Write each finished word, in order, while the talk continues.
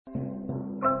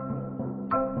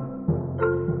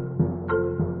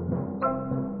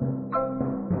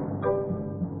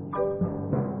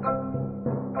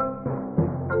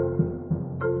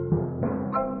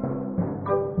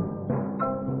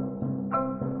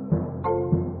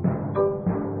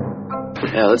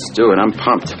Yeah, let's do it. I'm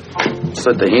pumped. Let's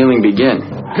let the healing begin.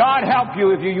 God help you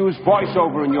if you use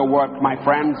voiceover in your work, my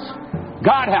friends.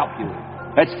 God help you.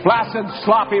 It's flaccid,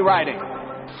 sloppy writing.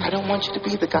 I don't want you to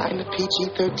be the guy in the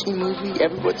PG-13 movie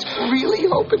everyone's really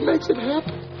hoping makes it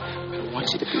happen. I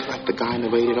want you to be like the guy in the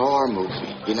rated R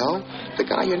movie, you know? The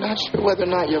guy you're not sure whether or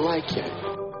not you like yet.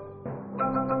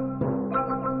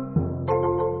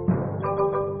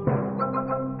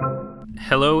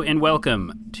 Hello and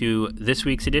welcome to this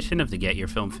week's edition of the Get Your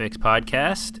Film Fix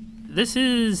podcast. This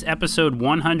is episode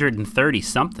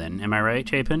 130-something. Am I right,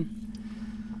 Chapin?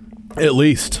 At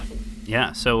least.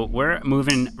 Yeah, so we're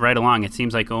moving right along. It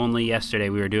seems like only yesterday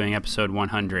we were doing episode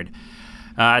 100.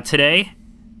 Today,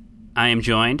 I am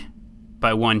joined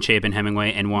by one Chapin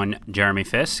Hemingway and one Jeremy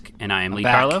Fisk, and I am Lee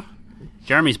Carlo.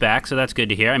 Jeremy's back, so that's good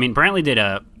to hear. I mean, Brantley did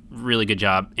a really good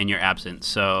job in your absence,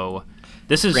 so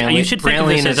this is you should think of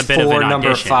this as a bit of an audition.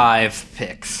 Number 5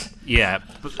 picks. Yeah.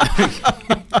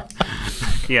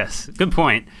 Yes, good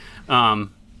point.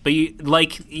 But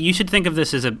you should think of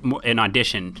this as an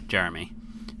audition, Jeremy.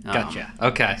 Gotcha.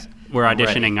 Okay. We're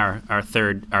auditioning our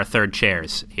third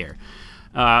chairs here.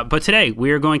 But today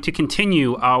we are going to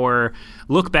continue our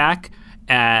look back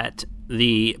at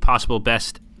the possible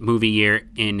best movie year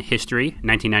in history,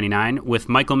 1999, with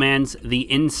Michael Mann's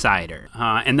The Insider.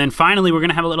 And then finally, we're going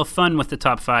to have a little fun with the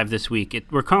top 5 this week.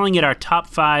 We're calling it our top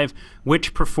 5,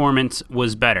 which performance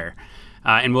was better.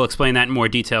 And we'll explain that in more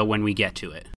detail when we get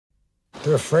to it.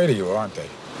 They're afraid of you, aren't they?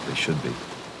 They should be.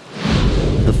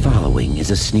 The following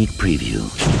is a sneak preview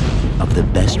of the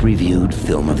best reviewed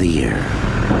film of the year.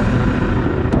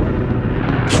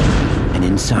 An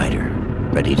insider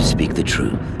ready to speak the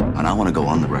truth. And I want to go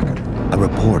on the record. A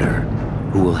reporter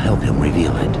who will help him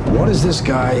reveal it. What does this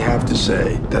guy have to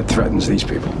say that threatens these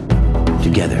people?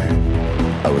 Together,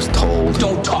 I was told...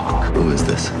 Don't talk. Who is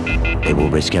this? they will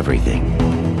risk everything.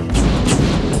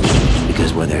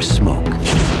 Because where there's smoke,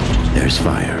 there's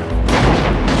fire.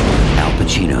 Al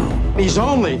Pacino. He's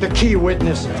only the key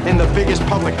witness in the biggest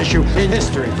public issue in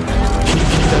history.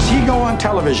 Does he go on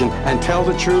television and tell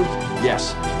the truth?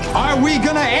 Yes. Are we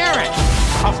gonna air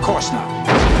it? Of course not.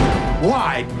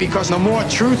 Why? Because the more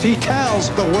truth he tells,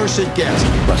 the worse it gets.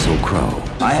 Russell Crowe.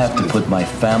 I have to put my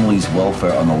family's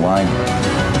welfare on the line.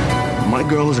 My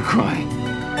girl is crying.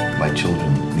 My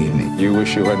children need me. You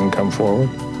wish you hadn't come forward?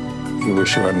 You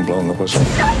wish you hadn't blown the whistle?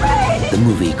 The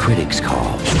movie critics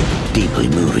call deeply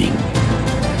moving.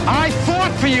 I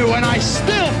fought for you and I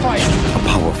still fight. A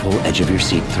powerful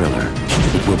edge-of-your-seat thriller.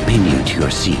 It will pin you to your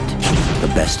seat.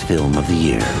 The best film of the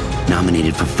year.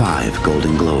 Nominated for 5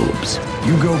 Golden Globes.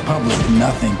 You go public,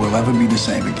 nothing will ever be the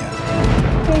same again.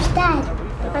 Where's Dad?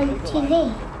 On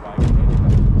TV.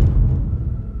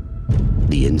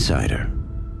 The Insider.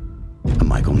 A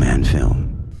Michael Mann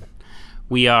film.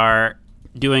 We are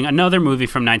doing another movie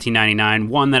from 1999,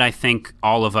 one that I think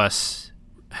all of us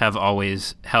have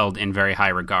always held in very high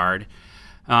regard.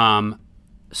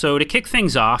 So to kick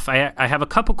things off, I have a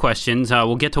couple questions.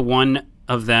 We'll get to one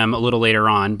of them a little later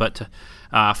on, but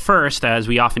first, as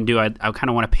we often do, I kind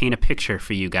of want to paint a picture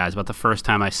for you guys about the first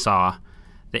time I saw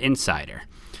The Insider.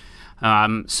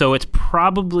 So it's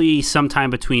probably sometime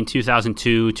between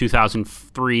 2002,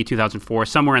 2003, 2004,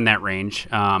 somewhere in that range.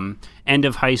 End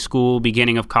of high school,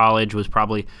 beginning of college was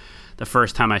probably the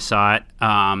first time I saw it.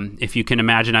 If you can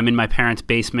imagine, I'm in my parents'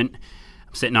 basement.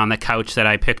 I'm sitting on the couch that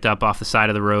I picked up off the side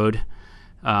of the road.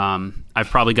 I've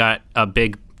probably got a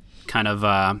big kind of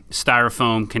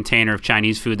styrofoam container of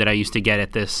Chinese food that I used to get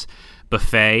at this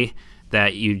buffet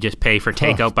that you just pay for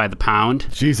takeout by the pound.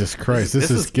 Jesus Christ,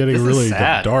 this is getting really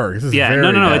dark. This is very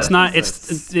no, bad. it's not.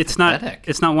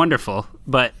 It's not wonderful,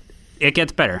 but it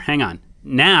gets better. Hang on.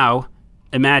 Now,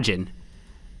 imagine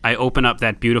I open up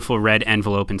that beautiful red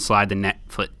envelope and slide the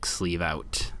Netflix sleeve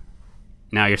out.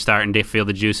 Now you're starting to feel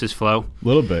the juices flow. A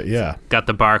little bit, yeah. Got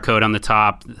the barcode on the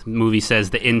top. The movie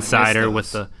says The Insider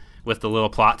with the little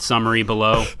plot summary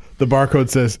below. The barcode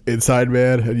says Inside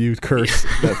Man, and you curse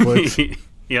Netflix.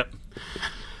 Yep.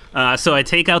 So I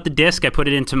take out the disc, I put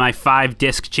it into my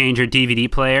 5-disc changer DVD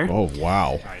player. Oh,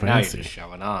 wow. Right, now you're just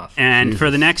showing off. And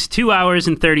for the next 2 hours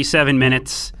and 37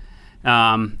 minutes,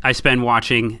 I spend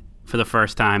watching, for the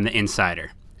first time, The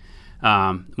Insider.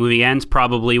 Movie ends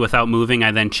probably without moving.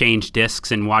 I then change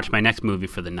discs and watch my next movie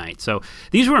for the night. So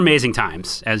these were amazing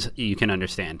times, as you can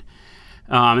understand.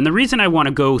 And the reason I want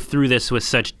to go through this with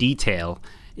such detail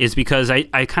is because I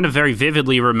kind of very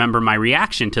vividly remember my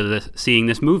reaction to seeing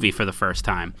this movie for the first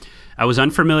time. I was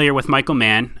unfamiliar with Michael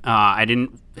Mann. I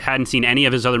hadn't seen any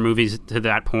of his other movies to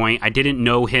that point. I didn't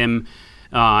know him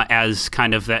as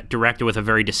kind of that director with a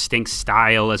very distinct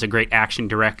style, as a great action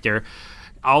director.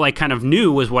 all I kind of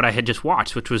knew was what I had just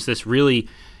watched, which was this really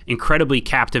incredibly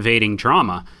captivating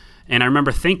drama. And I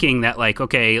remember thinking that, like,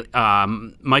 okay,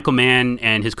 Michael Mann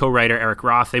and his co-writer Eric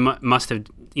Roth, they must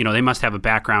have a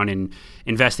background in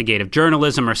investigative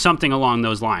journalism or something along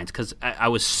those lines, because I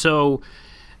was so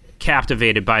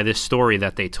captivated by this story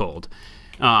that they told.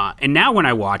 And now when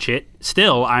I watch it,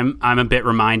 still I'm a bit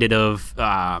reminded of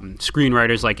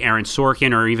screenwriters like Aaron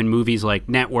Sorkin, or even movies like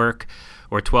Network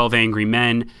or 12 Angry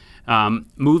Men,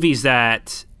 movies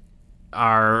that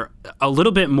are a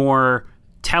little bit more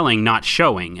telling, not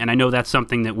showing. And I know that's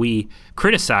something that we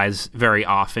criticize very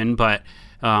often, but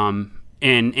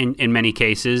in many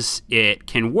cases it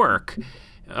can work.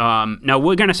 Now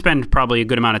we're going to spend probably a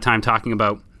good amount of time talking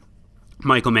about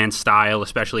Michael Mann's style,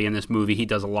 especially in this movie. He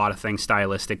does a lot of things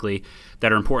stylistically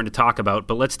that are important to talk about,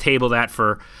 but let's table that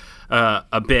for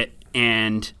a bit.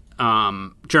 And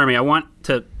Jeremy, I want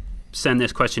to send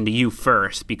this question to you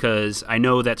first, because I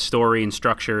know that story and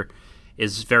structure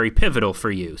is very pivotal for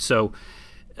you. So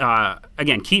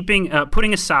again,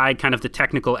 putting aside kind of the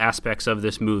technical aspects of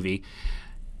this movie,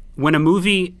 when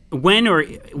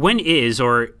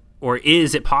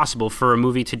is it possible for a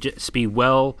movie to just be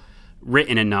well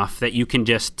written enough that you can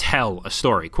just tell a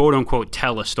story, quote unquote,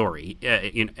 tell a story,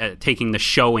 taking the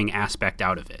showing aspect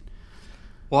out of it?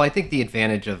 Well, I think the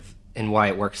advantage of and why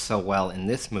it works so well in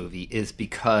this movie is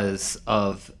because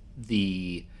of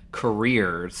the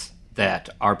careers that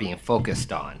are being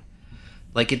focused on.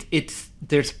 Like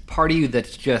there's part of you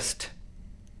that's just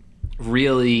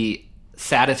really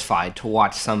satisfied to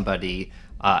watch somebody,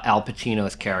 Al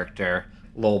Pacino's character,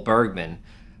 Lowell Bergman,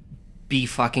 be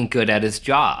fucking good at his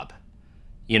job,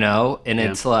 you know? And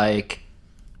it's like,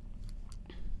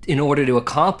 in order to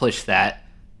accomplish that,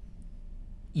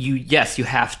 you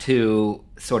have to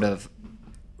sort of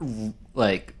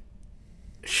like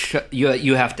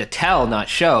you have to tell, not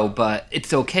show, but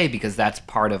it's okay because that's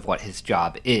part of what his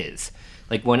job is.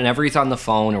 Like whenever he's on the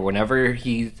phone, or whenever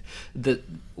he's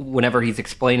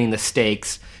explaining the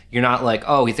stakes, you're not like,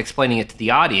 oh, he's explaining it to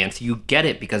the audience. You get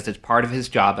it because it's part of his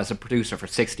job as a producer for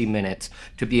 60 minutes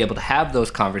to be able to have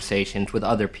those conversations with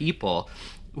other people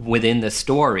within the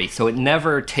story. So it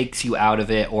never takes you out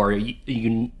of it, or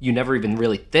you never even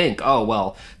really think, oh,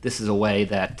 well, this is a way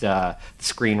that the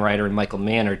screenwriter and Michael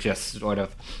Mann are just sort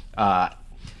of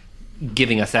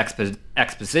giving us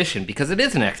exposition, because it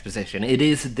is an exposition. It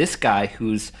is this guy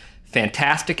who's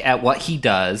fantastic at what he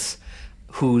does,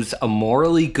 who's a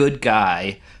morally good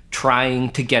guy trying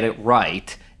to get it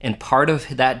right. And part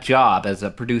of that job as a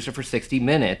producer for 60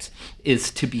 Minutes is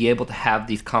to be able to have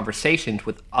these conversations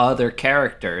with other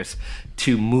characters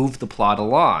to move the plot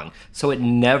along. So it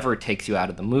never takes you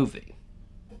out of the movie.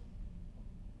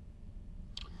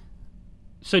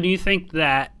 So do you think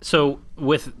that,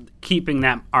 with keeping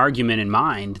that argument in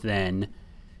mind, then,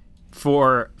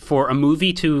 for a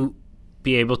movie to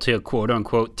be able to, quote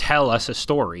unquote, tell us a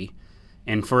story,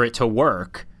 and for it to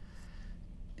work,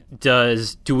 do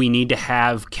we need to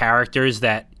have characters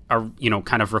that are,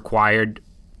 kind of required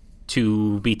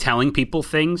to be telling people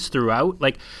things throughout?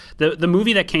 Like the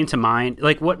movie that came to mind,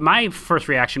 like what my first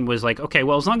reaction was like, okay,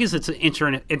 well, as long as it's an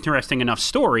interesting enough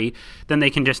story, then they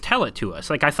can just tell it to us.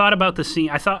 Like I thought about the scene.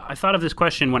 I thought of this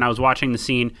question when I was watching the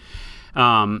scene,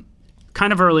 kind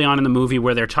of early on in the movie,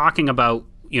 where they're talking about,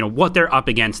 what they're up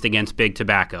against Big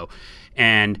Tobacco.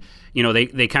 And,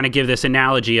 they kind of give this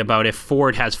analogy about if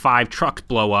Ford has 5 trucks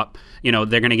blow up, they're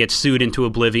going to get sued into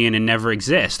oblivion and never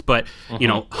exist. But,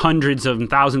 hundreds of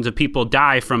thousands of people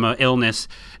die from an illness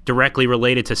directly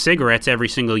related to cigarettes every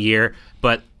single year.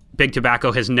 But Big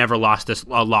Tobacco has never lost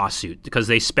a lawsuit because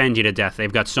they spend you to death.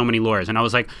 They've got so many lawyers. And I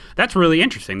was like, that's really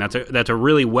interesting. That's a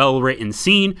really well-written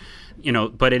scene,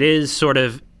 but it is sort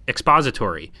of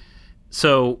expository.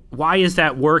 So why is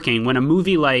that working when a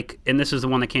movie like, and this is the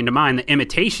one that came to mind, The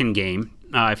Imitation Game,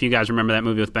 if you guys remember that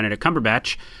movie with Benedict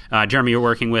Cumberbatch, Jeremy, you're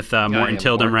working with Morton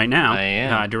Tilden right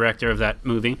now, director of that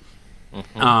movie.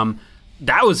 Mm-hmm.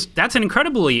 That's an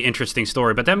incredibly interesting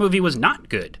story, but that movie was not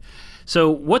good. So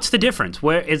what's the difference?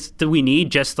 Do we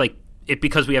need just like it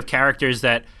because we have characters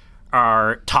that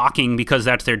are talking because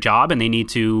that's their job and they need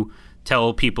to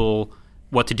tell people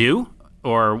what to do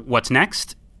or what's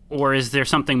next? Or is there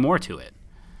something more to it?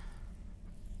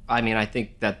 I mean, I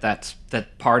think that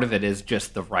part of it is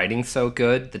just the writing so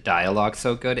good, the dialogue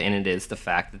so good, and it is the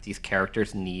fact that these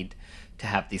characters need to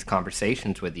have these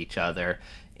conversations with each other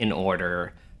in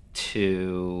order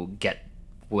to get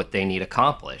what they need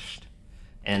accomplished.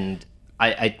 And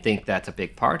I think that's a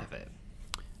big part of it.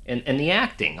 And the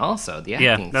acting also. The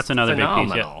acting, that's another phenomenal.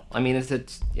 Big piece. Yeah. I mean,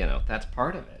 it's that's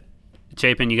part of it.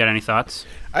 Chapin, you got any thoughts?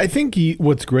 I think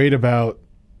what's great about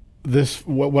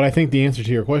what I think the answer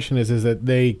to your question is that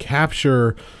they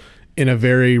capture in a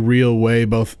very real way,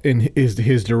 both in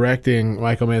his directing,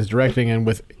 Michael Mann's directing, and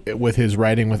with his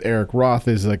writing with Eric Roth,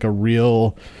 is like a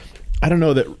real. I don't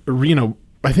know that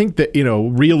I think that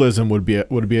realism would be a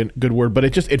good word, but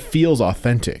it feels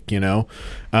authentic.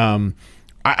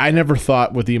 I never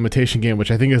thought with The Imitation Game,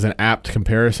 which I think is an apt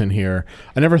comparison here.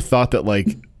 I never thought that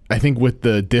I think with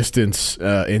the distance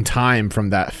in time from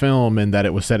that film and that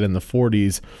it was set in the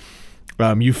 40s.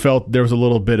 You felt there was a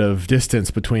little bit of distance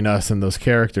between us and those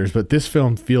characters, but this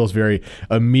film feels very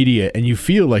immediate, and you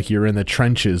feel like you're in the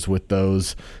trenches with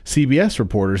those CBS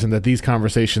reporters, and that these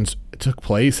conversations took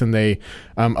place, and they,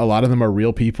 a lot of them are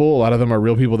real people. A lot of them are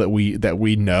real people that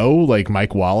we know. Like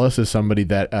Mike Wallace is somebody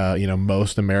that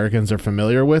most Americans are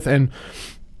familiar with, and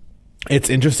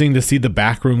it's interesting to see the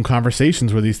backroom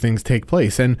conversations where these things take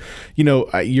place. And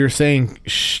you're saying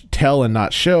tell and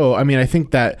not show. I mean, I think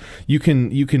that you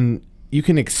can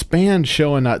expand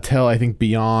show and not tell, I think,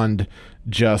 beyond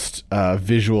just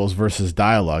visuals versus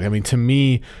dialogue. I mean, to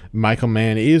me, Michael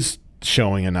Mann is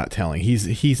showing and not telling.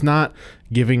 He's not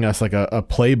giving us like a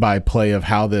play-by-play of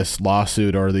how this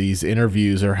lawsuit or these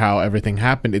interviews or how everything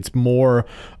happened. It's more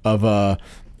of a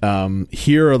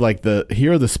here are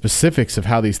the specifics of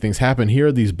how these things happen. Here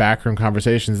are these backroom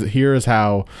conversations. Here is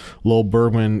how Lowell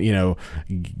Bergman,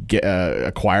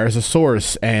 acquires a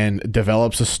source and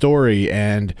develops a story,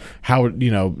 and how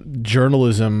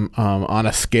journalism on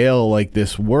a scale like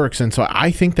this works. And so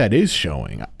I think that is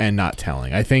showing and not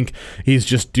telling. I think he's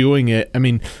just doing it. I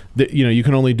mean, you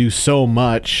can only do so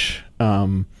much.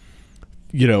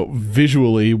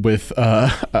 Visually with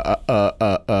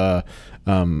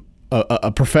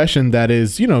a profession that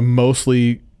is,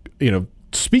 mostly,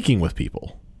 speaking with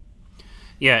people.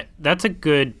 Yeah, that's a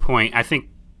good point. I think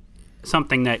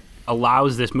something that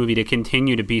allows this movie to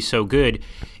continue to be so good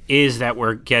is that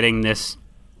we're getting this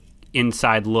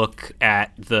inside look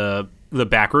at the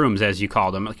back rooms, as you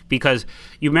call them. Because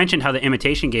you mentioned how The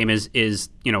Imitation Game is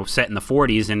set in the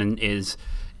 40s and is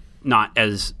not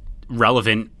as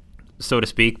relevant, so to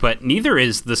speak, but neither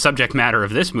is the subject matter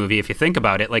of this movie. If you think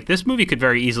about it, this movie could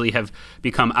very easily have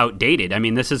become outdated. I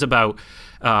mean, this is about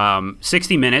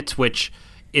 60 Minutes, which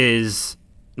is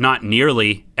not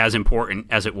nearly as important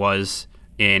as it was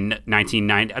in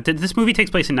 1990. This movie takes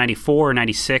place in 94 or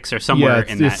 96 or somewhere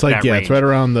in that range. It's right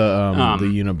around the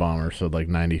Unabomber, so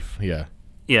 90, yeah.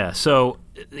 Yeah, so,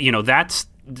 that's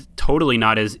totally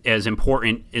not as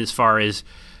important as far as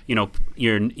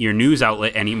your news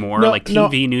outlet anymore.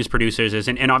 TV news producers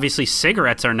isn't, and obviously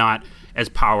cigarettes are not as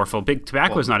powerful. Big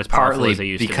tobacco is not as powerful as they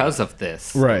used to be. Because of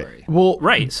this, right? Story. Well,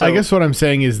 right. So I guess what I'm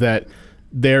saying is that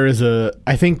there is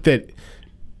I think that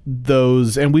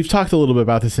those, and we've talked a little bit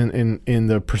about this in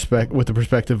the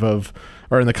perspective of,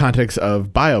 or in the context of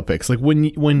biopics. Like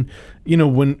when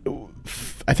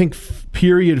I think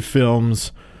period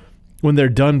films, when they're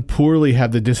done poorly,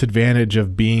 have the disadvantage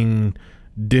of being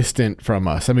distant from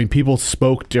us. I mean, people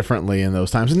spoke differently in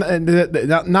those times, and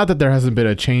not that there hasn't been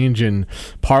a change in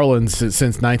parlance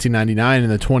since 1999 in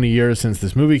the 20 years since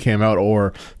this movie came out,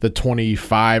 or the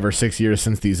 25 or 6 years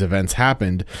since these events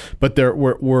happened, but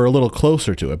we're a little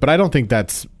closer to it. But I don't think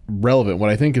that's relevant. What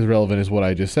I think is relevant is what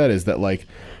I just said, is that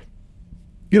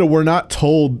we're not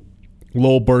told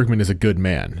Lowell Bergman is a good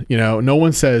man. No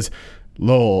one says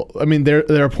Lowell. I mean, there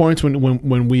are points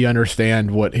when we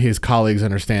understand what his colleagues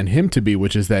understand him to be,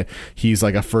 which is that he's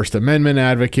like a First Amendment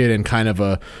advocate and kind of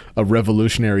a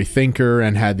revolutionary thinker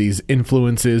and had these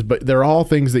influences. But they're all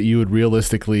things that you would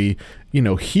realistically,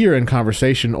 hear in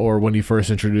conversation, or when he first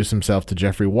introduced himself to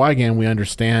Jeffrey Wigand, we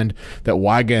understand that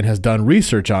Wigand has done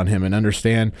research on him and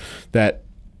understand that,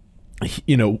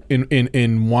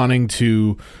 in wanting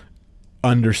to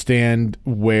understand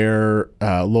where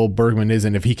Lowell Bergman is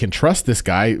and if he can trust this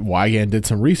guy, Wigand did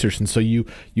some research, and so you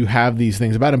have these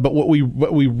things about him. But why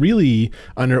we really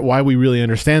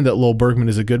understand that Lowell Bergman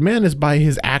is a good man is by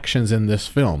his actions in this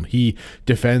film. He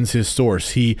defends his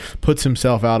source. He puts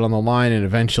himself out on the line and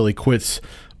eventually quits,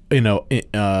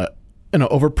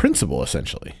 over principle,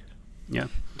 essentially. Yeah.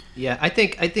 Yeah, I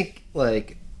think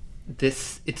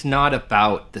this, it's not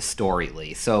about the story,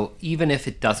 Lee. So even if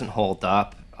it doesn't hold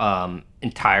up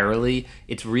entirely,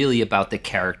 it's really about the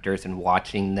characters and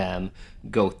watching them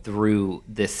go through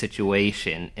this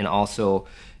situation, and also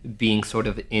being sort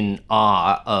of in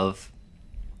awe of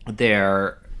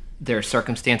their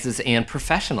circumstances and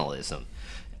professionalism.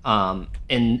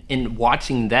 And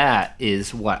watching that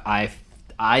is what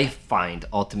I find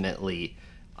ultimately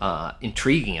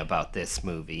intriguing about this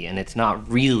movie. And it's not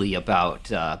really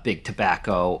about big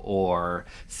tobacco or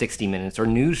 60 Minutes or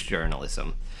news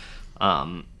journalism.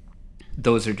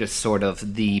 those are just sort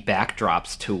of the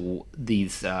backdrops to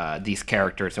these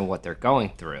characters and what they're going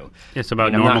through. It's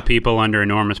about normal people under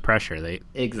enormous pressure.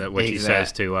 What he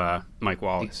says to Mike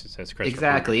Wallace. It says Christopher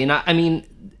exactly. And I mean,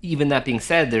 even that being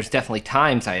said, there's definitely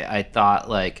times I thought,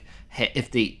 like, hey,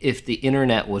 if the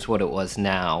internet was what it was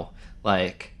now,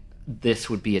 like, this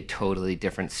would be a totally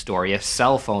different story. If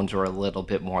cell phones were a little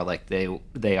bit more like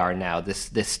they are now,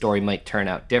 this story might turn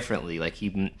out differently. Like,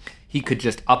 he could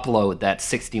just upload that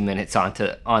 60 minutes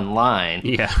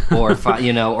online, or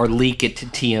or leak it to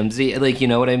TMZ. Like, you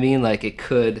know what I mean? Like, it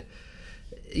could.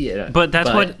 Yeah, but that's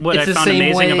what I found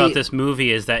amazing about this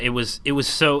movie is that it was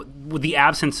so, the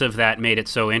absence of that made it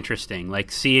so interesting. Like,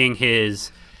 seeing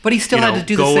his. But he still had to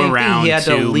do the same thing. He had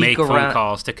to leak make phone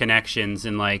calls to connections,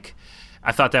 and like,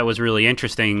 I thought that was really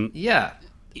interesting. Yeah.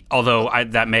 Although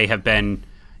that may have been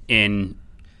in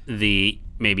the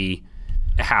maybe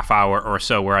a half hour or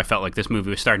so where I felt like this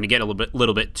movie was starting to get a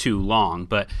little bit too long,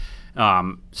 but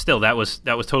still, that was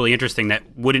totally interesting. That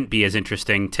wouldn't be as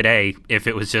interesting today if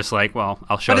it was just like, well,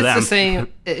 I'll show them.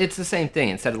 It's the same thing.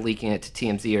 Instead of leaking it to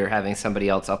TMZ or having somebody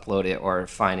else upload it or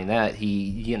finding that,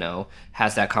 he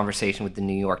has that conversation with the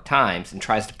New York Times and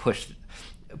tries to push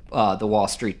the Wall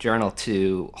Street Journal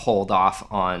to hold off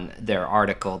on their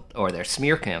article or their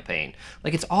smear campaign.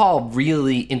 Like, it's all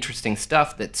really interesting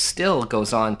stuff that still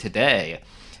goes on today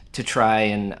to try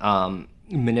and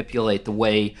manipulate the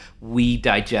way we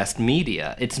digest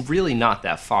media. It's really not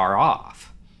that far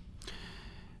off.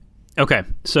 Okay,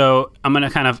 so I'm going to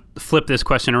kind of flip this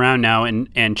question around now,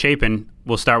 and Chapin,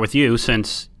 we'll start with you,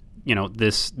 since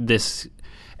this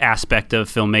aspect of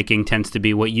filmmaking tends to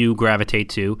be what you gravitate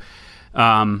to.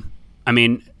 I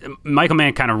mean, Michael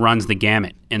Mann kind of runs the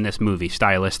gamut in this movie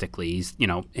stylistically. He's,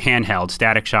 handheld,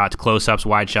 static shots, close-ups,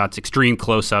 wide shots, extreme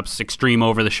close-ups, extreme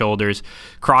over the shoulders,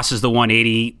 crosses the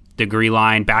 180-degree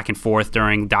line back and forth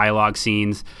during dialogue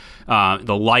scenes,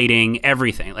 the lighting,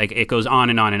 everything. Like, it goes on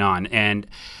and on and on. And,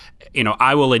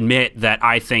 I will admit that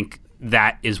I think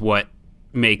that is what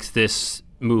makes this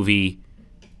movie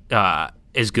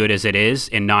as good as it is,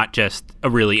 and not just a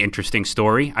really interesting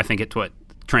story. I think it's what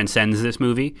transcends this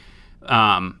movie.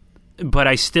 But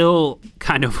I still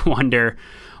kind of wonder,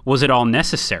 was it all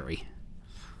necessary?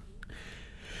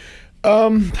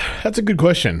 That's a good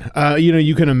question.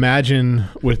 You can imagine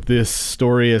with this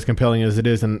story as compelling as it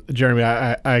is, and Jeremy,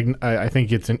 I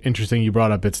think it's interesting you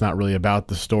brought up it's not really about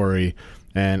the story,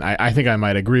 and I think I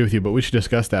might agree with you, but we should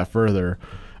discuss that further.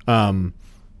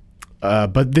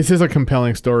 But this is a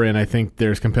compelling story, and I think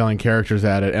there's compelling characters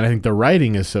at it, and I think the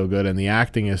writing is so good and the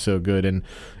acting is so good, and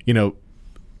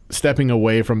stepping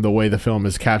away from the way the film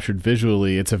is captured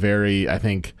visually, it's a very, I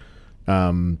think,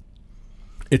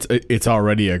 it's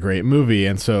already a great movie,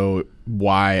 and so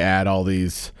why add all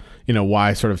these,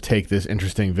 why sort of take this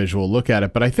interesting visual look at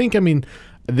it? But I think,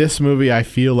 this movie, I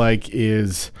feel like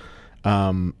is,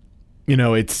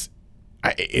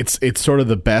 it's sort of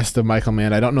the best of Michael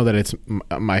Mann. I don't know that it's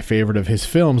my favorite of his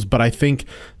films, but I think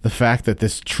the fact that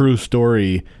this true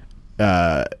story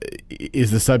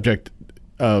is the subject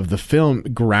of the film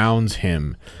grounds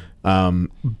him,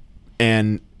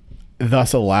 and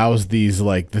thus allows these,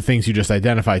 like, the things you just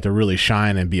identified to really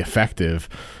shine and be effective.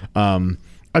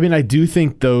 I do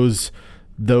think those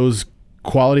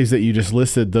qualities that you just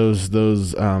listed,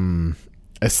 those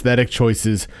aesthetic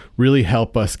choices really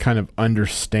help us kind of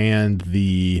understand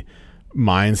the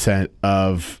mindset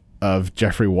of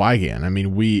Jeffrey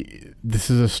Wigand. This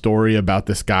is a story about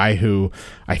this guy who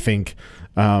I think,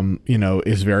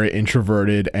 is very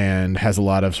introverted and has a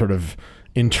lot of sort of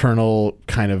internal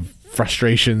kind of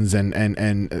frustrations and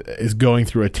is going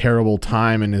through a terrible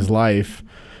time in his life.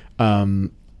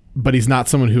 But he's not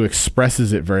someone who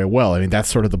expresses it very well. That's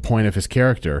sort of the point of his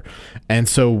character. And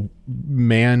so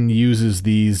Mann uses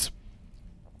these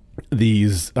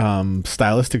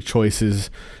stylistic choices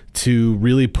to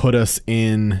really put us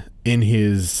in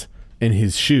his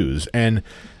shoes. And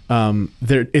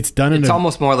it's done in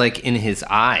almost more like in his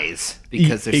eyes,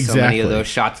 because there's so many of those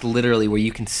shots literally where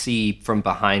you can see from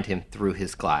behind him through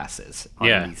his glasses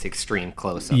on these extreme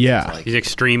close-ups. Yeah, he's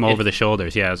extreme over the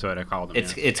shoulders. Yeah, that's what I called him.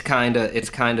 It's kind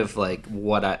of like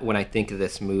when I think of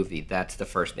this movie, that's the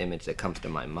first image that comes to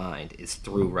my mind is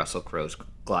through Russell Crowe's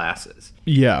glasses.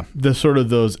 Yeah, the sort of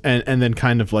those, and then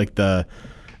kind of like the.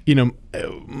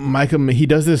 Michael, he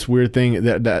does this weird thing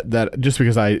that just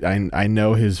because I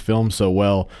know his film so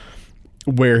well,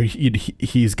 where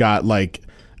he's got like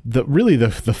the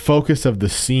focus of the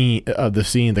scene,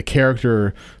 the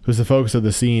character who's the focus of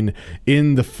the scene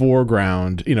in the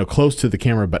foreground, close to the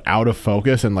camera but out of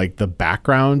focus, and like the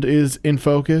background is in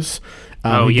focus.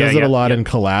 He does it a lot in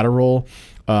Collateral,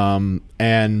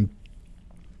 and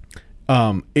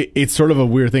it's sort of a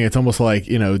weird thing. It's almost like,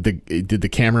 did the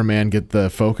cameraman get the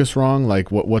focus wrong?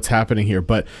 Like what's happening here?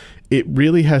 But it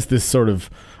really has this sort of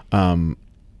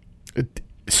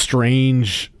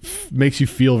strange, makes you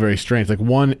feel very strange. Like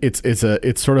one, it's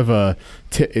sort of a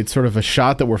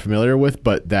shot that we're familiar with,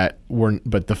 but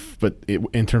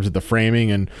in terms of the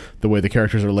framing and the way the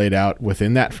characters are laid out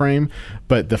within that frame,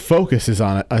 but the focus is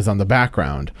on the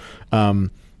background,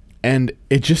 and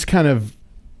it just kind of,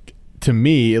 to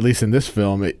me, at least in this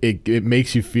film, it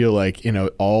makes you feel like,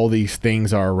 all these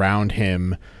things are around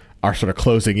him are sort of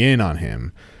closing in on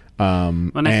him,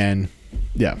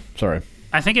 sorry.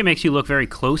 I think it makes you look very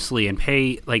closely and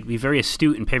be very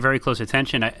astute and pay very close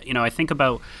attention. I think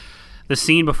about the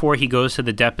scene before he goes to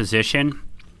the deposition.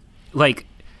 Like,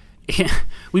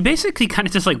 we basically kind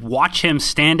of just like watch him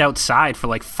stand outside for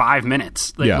like 5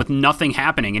 minutes, with nothing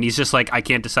happening, and he's just like, I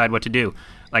can't decide what to do.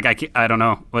 Like I don't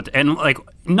know what, and like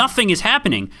nothing is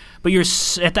happening. But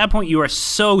at that point you are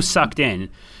so sucked in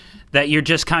that you're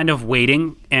just kind of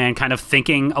waiting and kind of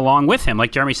thinking along with him.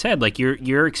 Like Jeremy said, like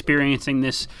you're experiencing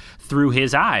this through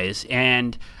his eyes.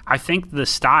 And I think the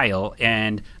style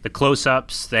and the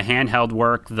close-ups, the handheld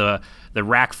work, the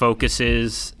rack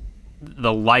focuses,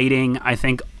 the lighting, I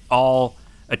think all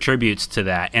attributes to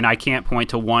that. And I can't point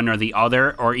to one or the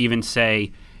other or even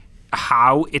say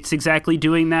how it's exactly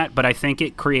doing that, but I think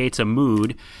it creates a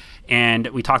mood. And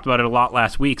we talked about it a lot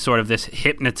last week, sort of this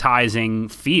hypnotizing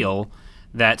feel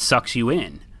that sucks you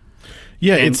in.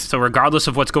 Yeah, and so regardless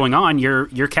of what's going on,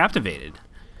 you're captivated.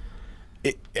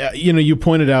 You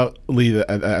pointed out, Lee, that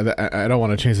I don't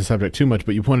want to change the subject too much,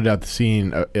 but you pointed out the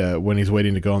scene when he's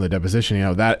waiting to go on the deposition.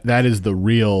 That is the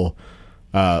real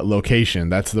location.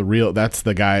 That's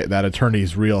the guy, that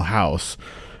attorney's real house.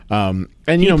 And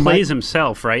he plays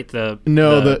himself, right? The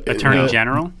attorney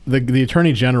general. The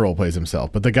attorney general plays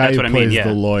himself, but the guy who plays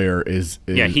the lawyer is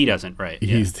he doesn't, right?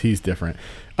 He's different.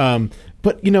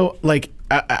 But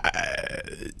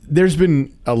there's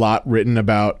been a lot written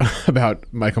about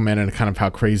Michael Mann and kind of how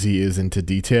crazy he is into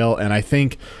detail, and I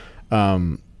think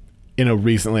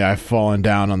recently I've fallen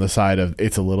down on the side of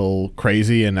it's a little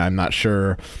crazy, and I'm not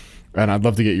sure. And I'd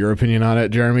love to get your opinion on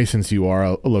it, Jeremy, since you are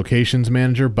a locations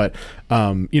manager. But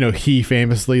he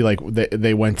famously,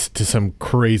 they went to some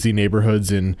crazy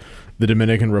neighborhoods in the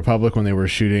Dominican Republic when they were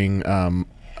shooting Miami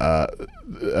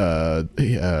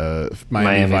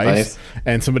Vice,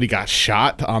 and somebody got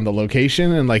shot on the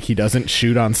location, and he doesn't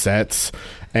shoot on sets,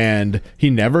 and he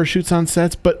never shoots on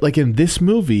sets. But in this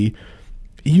movie,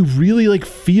 you really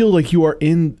feel like you are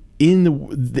in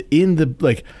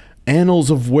the annals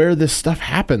of where this stuff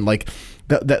happened, the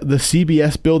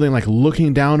CBS building,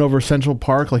 looking down over Central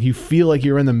Park, you feel like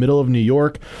you're in the middle of New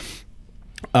York.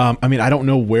 I don't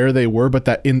know where they were, but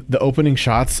that in the opening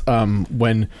shots,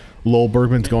 when Lowell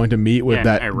Bergman's going to meet with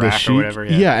the sheik,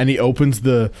 and he opens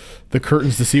the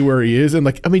curtains to see where he is, and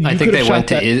I think they went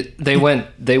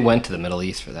to the Middle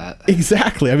East for that.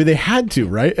 Exactly. They had to,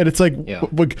 right? And it's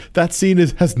that scene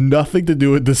has nothing to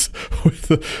do with this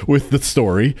with the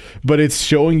story, but it's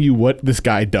showing you what this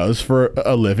guy does for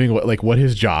a living, what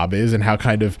his job is, and how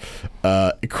kind of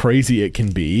crazy it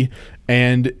can be,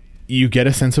 and you get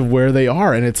a sense of where they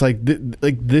are, and it's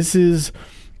this is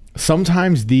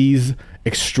sometimes these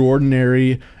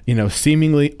extraordinary,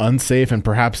 seemingly unsafe and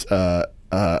perhaps a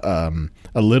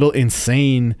little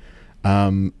insane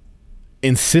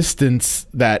insistence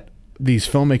that these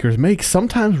filmmakers make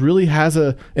sometimes really has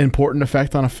an important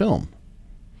effect on a film.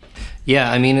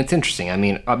 Yeah, it's interesting.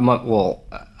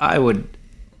 I would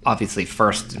obviously,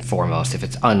 first and foremost, if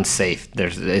it's unsafe,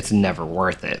 it's never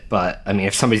worth it. But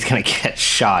if somebody's going to get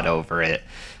shot over it,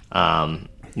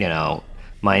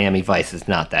 Miami Vice is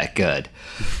not that good.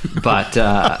 But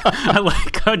I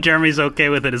like how Jeremy's okay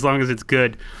with it as long as it's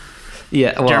good.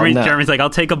 Yeah, well, Jeremy's like,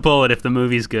 I'll take a bullet if the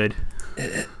movie's good.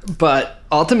 But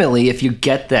ultimately, if you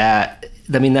get that,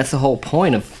 that's the whole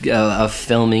point of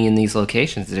filming in these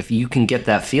locations. That if you can get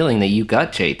that feeling that you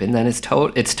got Chapin, then it's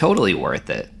totally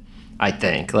worth it. I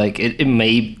think it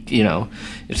may,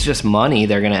 it's just money.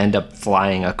 They're going to end up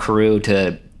flying a crew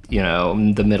to,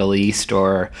 the Middle East,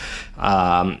 or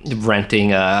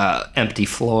renting a empty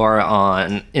floor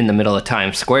in the middle of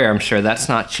Times Square. I'm sure that's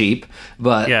not cheap,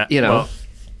 but well,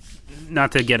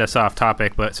 not to get us off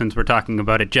topic, but since we're talking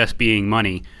about it just being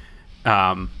money,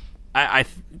 we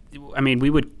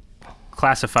would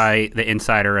classify The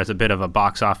Insider as a bit of a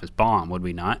box office bomb, would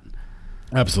we not?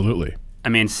 Absolutely.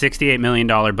 $68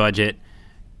 million budget.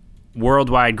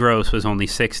 Worldwide gross was only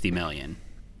 $60 million.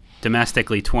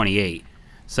 Domestically, $28.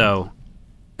 So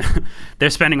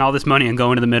they're spending all this money on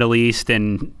going to the Middle East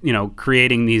and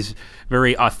creating these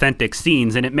very authentic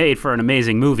scenes, and it made for an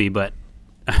amazing movie. But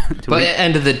But at the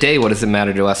end of the day, what does it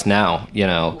matter to us now?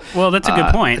 Well, that's a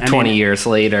good point. 20 years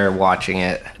later, watching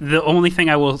it. The only thing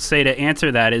I will say to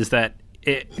answer that is that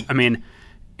it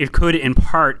could in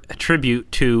part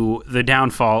attribute to the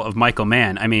downfall of Michael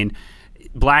Mann. I mean,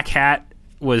 Black Hat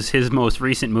was his most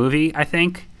recent movie, I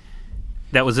think.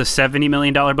 That was a $70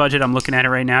 million budget. I'm looking at it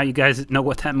right now. You guys know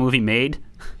what that movie made?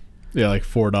 Yeah, like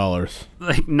 $4.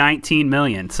 Like $19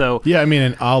 million. So yeah, I mean,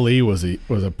 and Ali was a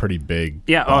pretty big.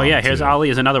 Yeah. Oh yeah. Here's Ali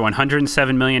is another one.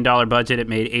 $107 million budget. It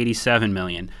made $87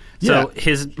 million. So Yeah.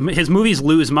 his movies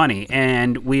lose money,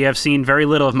 and we have seen very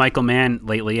little of Michael Mann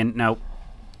lately. And now,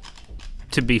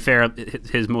 to be fair,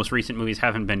 his most recent movies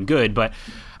haven't been good, but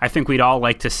I think we'd all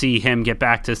like to see him get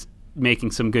back to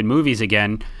making some good movies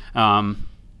again.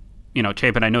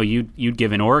 Chapin, I know you'd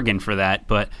give an organ for that,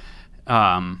 but.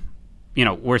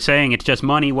 We're saying it's just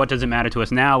money. What does it matter to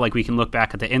us now? Like, we can look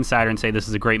back at The Insider and say this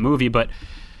is a great movie, but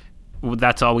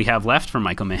that's all we have left for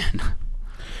Michael Mann.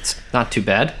 It's not too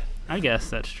bad. I guess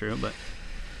that's true, but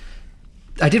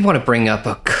I did want to bring up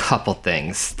a couple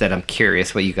things that I'm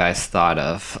curious what you guys thought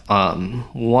of.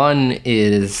 One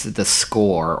is the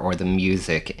score or the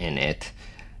music in it.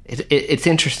 It's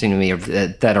interesting to me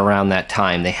that around that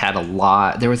time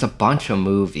there was a bunch of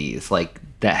movies like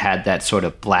that had that sort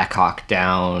of Black Hawk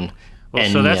Down. Well,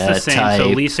 so that's the same. Type. So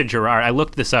Lisa Gerrard, I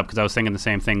looked this up because I was thinking the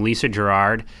same thing. Lisa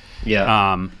Gerrard,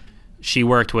 she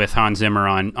worked with Hans Zimmer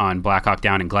on Black Hawk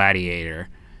Down and Gladiator,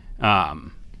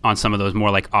 on some of those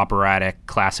more like operatic,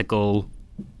 classical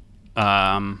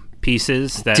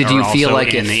pieces that are also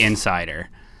in The Insider.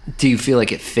 Do you feel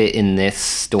like it fit in this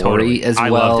story Totally. as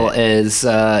well as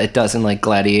it does in like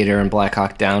Gladiator and Black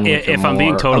Hawk Down? If I'm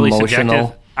being totally emotional?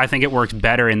 subjective, I think it works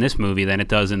better in this movie than it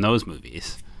does in those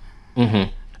movies.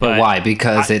 Mm-hmm. But why?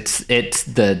 Because it's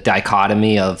the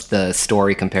dichotomy of the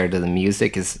story compared to the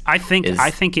music is. I think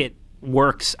it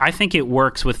works. I think it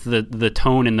works with the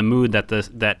tone and the mood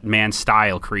that Mann's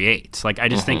style creates. Like, I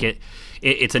just think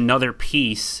it's another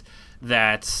piece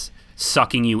that's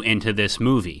sucking you into this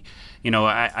movie.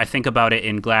 I think about it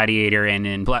in Gladiator and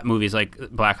in movies like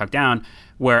Black Hawk Down,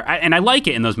 where I like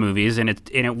it in those movies, and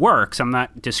it works. I'm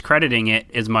not discrediting it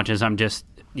as much as I'm just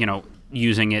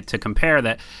using it to compare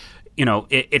that.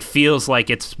 It feels like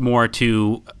it's more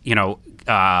to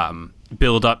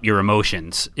build up your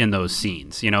emotions in those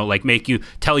scenes. Like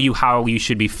tell you how you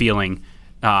should be feeling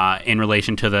in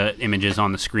relation to the images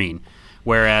on the screen.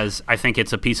 Whereas I think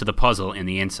it's a piece of the puzzle in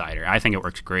The Insider. I think it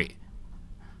works great.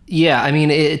 Yeah, I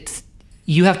mean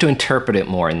you have to interpret it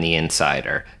more in The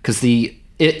Insider because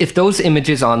if those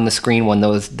images on the screen when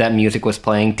that music was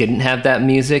playing didn't have that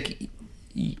music,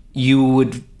 you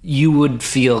would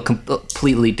feel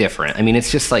completely different. I mean,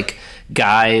 it's just like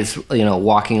guys,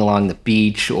 walking along the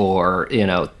beach, or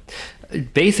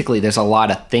basically there's a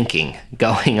lot of thinking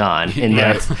going on, and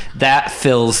that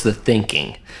fills the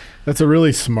thinking. That's a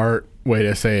really smart way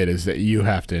to say it, is that you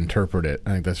have to interpret it.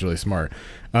 I think that's really smart.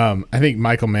 I think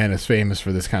Michael Mann is famous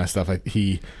for this kind of stuff. I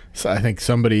think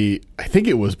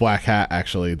it was Black Hat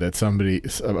actually, that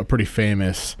a pretty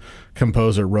famous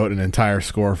composer wrote an entire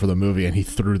score for the movie, and he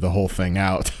threw the whole thing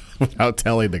out without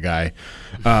telling the guy.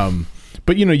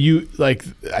 But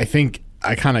I think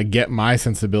I kind of get my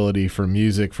sensibility for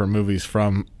music for movies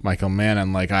from Michael Mann,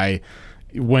 and like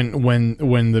when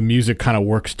the music kind of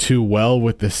works too well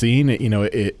with the scene,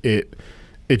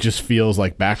 it just feels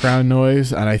like background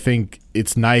noise. And I think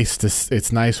it's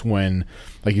nice when,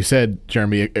 like you said,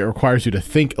 Jeremy, it requires you to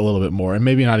think a little bit more, and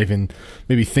maybe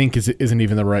think isn't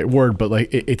even the right word, but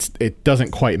like it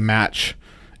doesn't quite match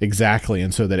exactly,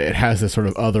 and so that it has this sort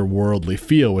of otherworldly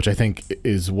feel, which I think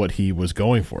is what he was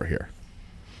going for here.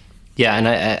 Yeah, and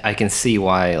I can see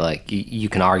why like you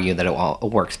can argue that it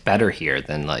works better here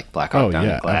than like Black Hawk Down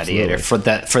and Gladiator for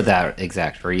that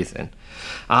exact reason.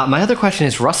 My other question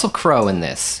is Russell Crowe in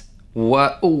this.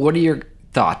 What are your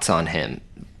thoughts on him?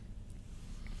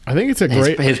 I think it's a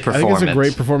great his performance. I think it's a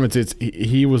great performance.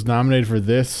 He was nominated for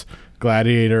this,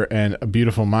 Gladiator, and A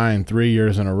Beautiful Mind 3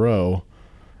 years in a row,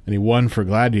 and he won for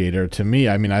Gladiator. To me,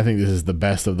 I mean, I think this is the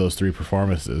best of those three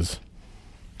performances.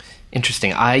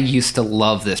 Interesting. I used to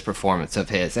love this performance of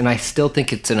his, and I still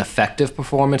think it's an effective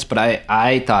performance, but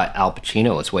I thought Al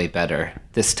Pacino was way better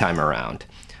this time around.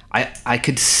 I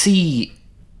could see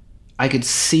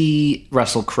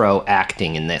Russell Crowe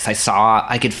acting in this.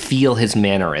 I could feel his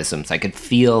mannerisms. I could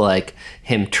feel like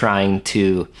him trying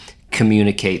to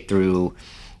communicate through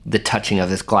the touching of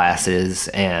his glasses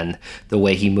and the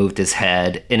way he moved his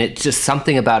head, and it just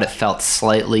something about it felt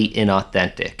slightly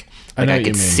inauthentic. Like I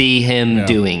could see him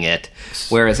doing it,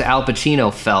 whereas Al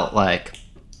Pacino felt like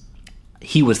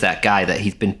he was that guy that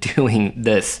he's been doing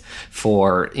this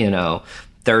for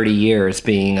 30 years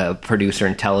being a producer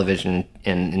in television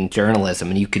and in journalism,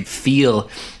 and you could feel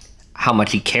how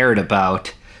much he cared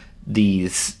about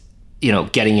these,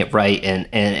 getting it right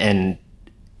and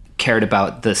cared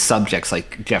about the subjects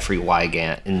like Jeffrey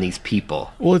Wygant and these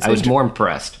people. Well, I was more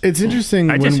impressed. It's interesting.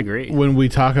 I disagree. When we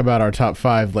talk about our top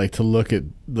 5, to look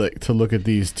at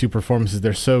these two performances,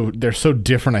 they're so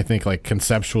different. I think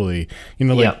conceptually,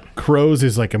 Crowe's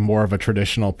is a more of a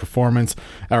traditional performance,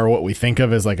 or what we think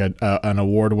of as an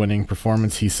award-winning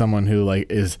performance. He's someone who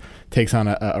takes on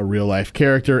a real life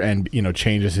character and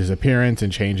changes his appearance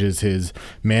and changes his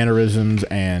mannerisms,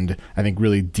 and I think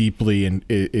really deeply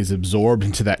is absorbed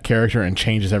into that character and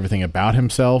changes everything about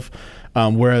himself.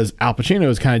 Whereas Al Pacino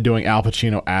is kind of doing Al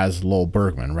Pacino as Lowell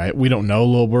Bergman, right? We don't know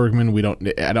Lowell Bergman.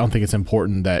 I don't think it's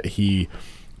important that he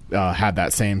had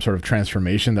that same sort of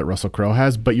transformation that Russell Crowe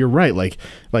has. But you're right.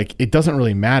 It doesn't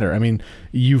really matter. I mean,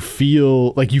 you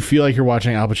feel like you're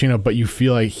watching Al Pacino, but you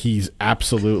feel like he's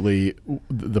absolutely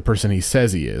the person he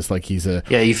says he is.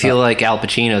 You feel like Al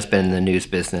Pacino's been in the news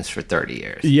business for 30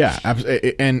 years. Yeah,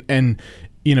 and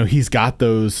he's got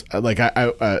those. I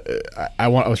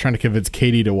was trying to convince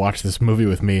Katie to watch this movie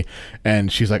with me,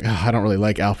 and she's like, I don't really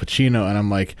like Al Pacino, and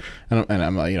I'm like,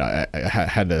 I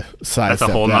had to sidestep. That's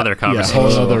a whole other conversation. Yeah,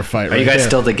 a whole other fight. Are you guys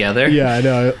still together? Yeah, I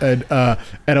know. And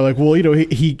I'm like, well,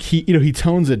 he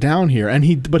tones it down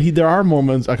here, but there are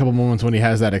a couple moments when he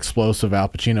has that explosive Al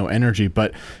Pacino energy,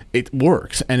 but it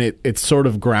works, and it's sort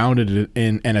of grounded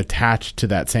in and attached to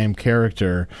that same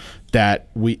character that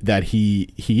he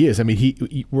is. I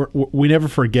mean, we never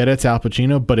forget it's Al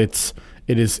Pacino, but it's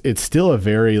still a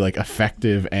very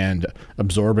effective and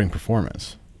absorbing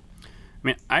performance. I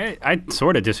mean, I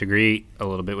sort of disagree a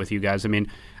little bit with you guys. I mean,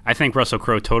 I think Russell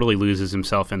Crowe totally loses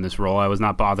himself in this role. I was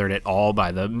not bothered at all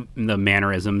by the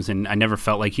mannerisms, and I never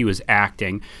felt like he was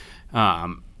acting.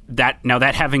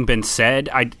 That having been said,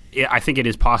 I think it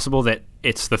is possible that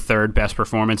it's the third best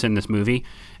performance in this movie,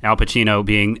 Al Pacino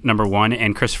being number 1,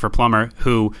 and Christopher Plummer,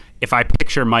 who, if I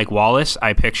picture Mike Wallace,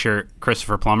 I picture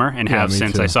Christopher Plummer, and have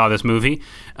since I saw this movie.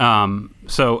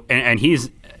 And he's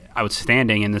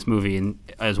outstanding in this movie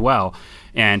as well.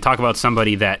 And talk about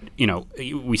somebody that,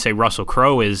 we say Russell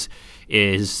Crowe is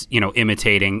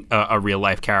imitating a real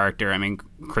life character. I mean,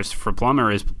 Christopher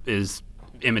Plummer is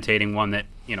imitating one that,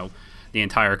 the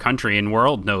entire country and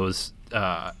world knows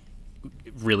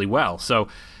really well. So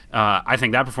I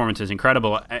think that performance is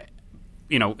incredible.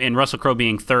 And Russell Crowe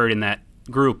being third in that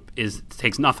group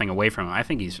takes nothing away from him. I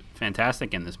think he's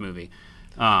fantastic in this movie.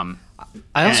 I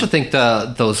also think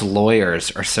those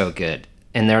lawyers are so good,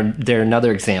 and they're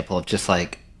another example of just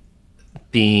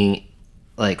being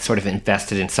sort of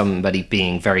invested in somebody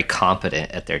being very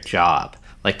competent at their job.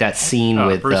 Like that scene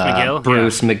with Bruce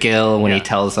McGill when he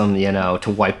tells him,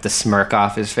 to wipe the smirk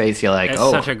off his face. You're like, it's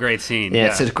such a great scene. Yeah,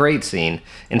 it's a great scene.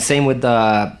 And same with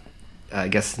I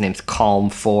guess his name's Calm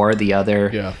 4, the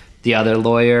other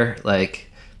lawyer.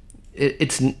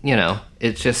 It's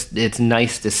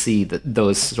nice to see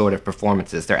those sort of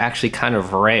performances. They're actually kind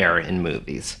of rare in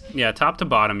movies. Yeah, top to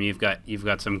bottom, you've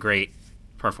got some great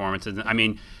performances. I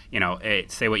mean,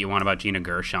 say what you want about Gina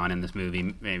Gershon in this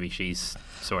movie. Maybe she's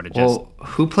sort of just... Well,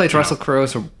 who plays Russell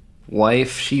Crowe's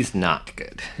wife? She's not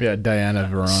good. Yeah, Diana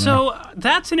Verona. So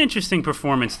that's an interesting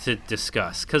performance to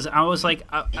discuss, because I was like,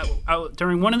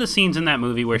 during one of the scenes in that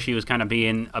movie where she was kind of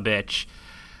being a bitch,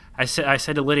 I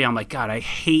said to Lydia, I'm like, God, I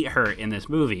hate her in this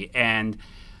movie. And,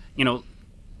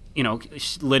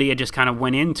 Lydia just kind of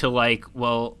went into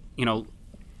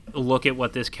look at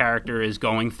what this character is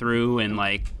going through, and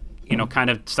kind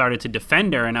of started to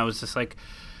defend her. And I was just like,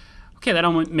 okay, that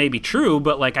may be true,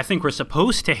 but I think we're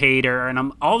supposed to hate her.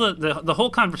 And the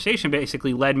whole conversation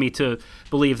basically led me to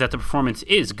believe that the performance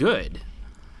is good.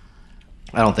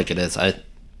 I don't think it is. I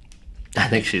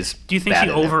think she's... Do you think she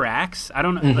overacts? I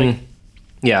don't know. Mm-hmm.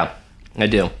 Yeah, I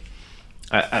do.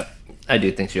 I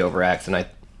do think she overacts, and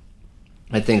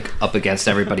I think up against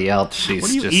everybody else, she's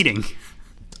just... What are you eating?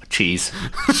 Cheese.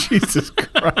 Jesus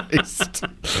Christ.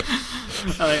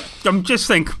 I'm just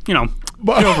think, she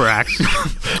overacts.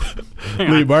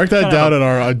 Lee, mark that down on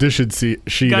our audition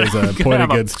sheet as a point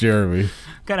against Jeremy.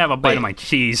 Gotta have a bite of my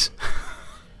cheese.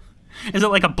 Is it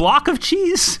like a block of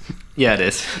cheese? Yeah, it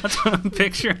is. That's what I'm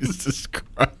picturing. Jesus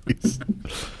Christ.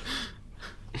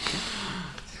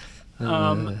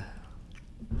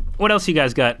 What else you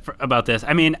guys got about this?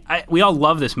 I mean, we all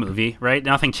love this movie, right?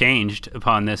 Nothing changed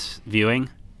upon this viewing.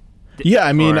 Yeah,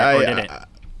 I mean,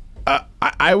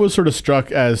 I was sort of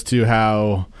struck as to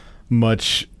how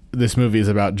much this movie is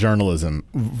about journalism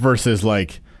versus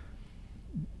this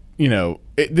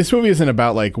movie isn't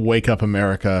about Wake Up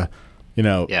America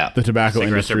the tobacco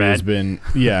Cigarettes industry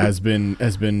has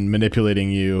been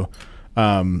manipulating you.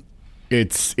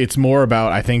 It's more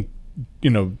about, I think,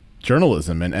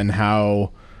 journalism and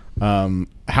how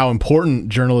important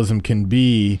journalism can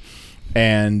be,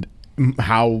 and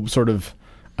how sort of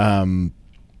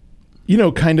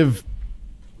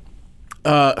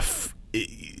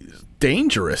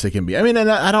dangerous it can be. I mean, and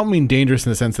I don't mean dangerous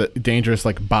in the sense that dangerous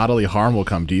like bodily harm will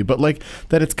come to you, but like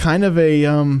that it's kind of a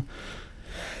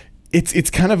it's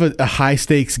kind of a high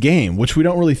stakes game, which we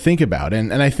don't really think about.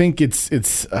 And I think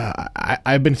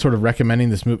I've been sort of recommending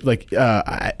this movie. Like,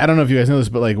 I don't know if you guys know this,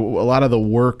 but like a lot of the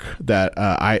work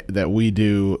that we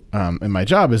do in my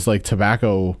job is like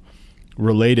tobacco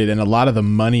related, and a lot of the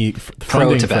money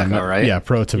funding pro-tobacco, from right? Yeah,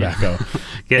 pro-tobacco.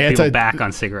 Get people back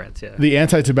on cigarettes, yeah. The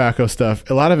anti-tobacco stuff,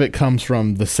 a lot of it comes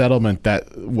from the settlement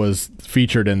that was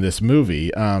featured in this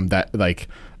movie,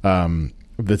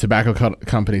 the tobacco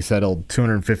company settled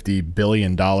 $250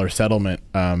 billion settlement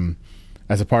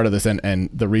as a part of this, and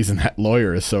the reason that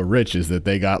lawyer is so rich is that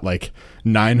they got like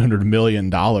 $900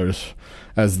 million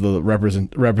as the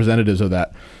representatives of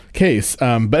that case.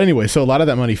 But anyway, so a lot of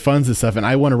that money funds this stuff, and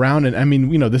I went around, and I mean,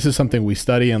 this is something we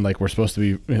study and like we're supposed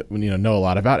to be know a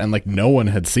lot about, and like no one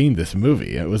had seen this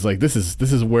movie. It was like this is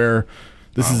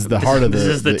the heart of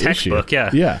the textbook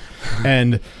issue. yeah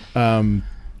And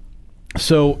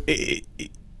so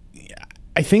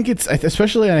I think it's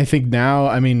especially, and I think now,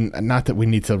 I mean, not that we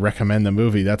need to recommend the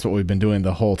movie, that's what we've been doing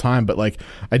the whole time, but like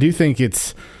I do think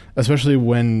it's, especially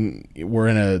when we're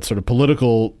in a sort of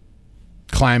political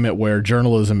climate where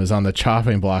journalism is on the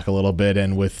chopping block a little bit,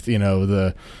 and with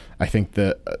I think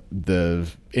the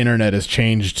internet has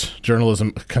changed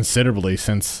journalism considerably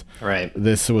since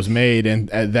this was made, and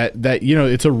that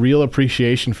it's a real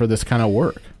appreciation for this kind of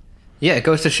work. Yeah, it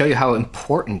goes to show you how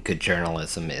important good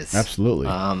journalism is. Absolutely.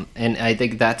 And I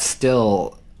think that's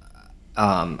still,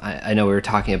 I know we were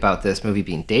talking about this movie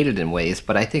being dated in ways,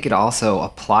 but I think it also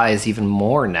applies even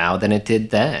more now than it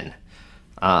did then,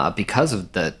 because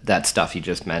of that stuff you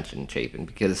just mentioned, Chapin.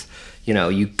 Because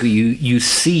you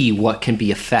see what can be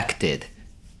affected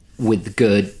with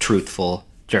good, truthful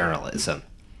journalism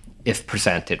if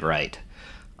presented right.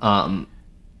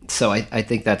 So I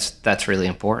think that's really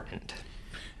important.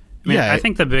 I mean, I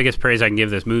think the biggest praise I can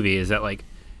give this movie is that, like,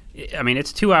 I mean,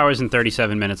 it's 2 hours and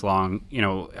 37 minutes long.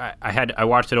 I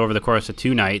watched it over the course of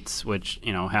 2 nights, which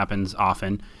happens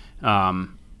often.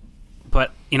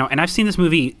 But and I've seen this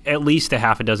movie at least a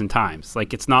half a dozen times.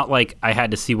 Like, it's not like I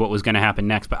had to see what was going to happen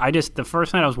next. But the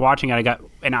first night I was watching it, I got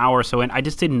an hour or so in. I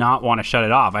just did not want to shut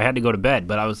it off. I had to go to bed,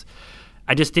 but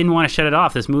I just didn't want to shut it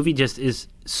off. This movie just is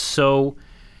so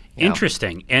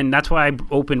interesting, and that's why I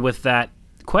opened with that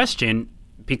question.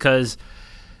 Because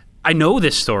I know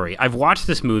this story. I've watched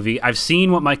this movie. I've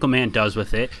seen what Michael Mann does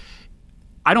with it.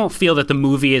 I don't feel that the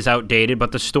movie is outdated,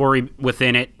 but the story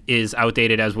within it is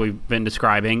outdated, as we've been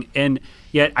describing. And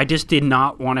yet I just did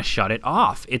not want to shut it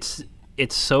off. It's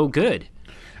so good.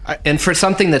 And for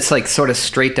something that's like sort of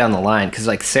straight down the line, because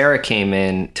like Sarah came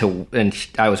in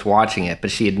I was watching it, but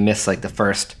she had missed like the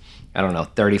first,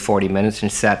 30, 40 minutes,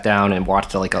 and sat down and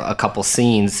watched like a couple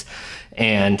scenes.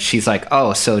 And she's like,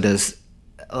 oh, so does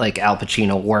like Al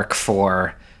Pacino work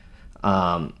for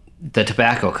the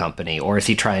tobacco company, or is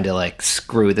he trying to like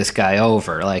screw this guy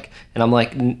over? Like, and I'm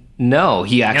like, no,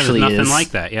 he actually there's nothing is. Like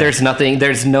that. Yeah.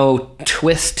 There's no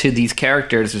twist to these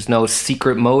characters. There's no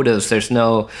secret motives. There's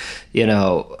no,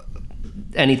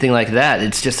 anything like that.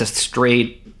 It's just a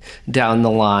straight down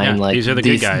the line. Yeah, like these are the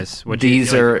good guys. Which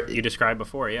you described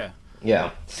before. Yeah.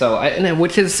 Yeah. So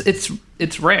which is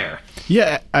it's rare.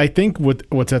 Yeah, I think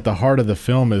what's at the heart of the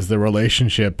film is the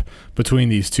relationship between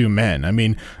these two men. I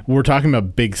mean, we're talking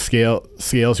about big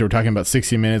scales here. We're talking about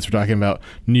 60 Minutes. We're talking about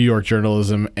New York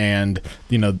journalism and,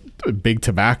 big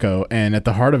tobacco. And at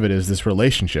the heart of it is this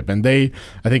relationship. And I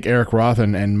think Eric Roth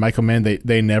and Michael Mann,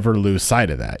 they never lose sight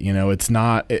of that. It's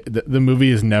not, the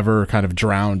movie is never kind of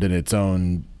drowned in its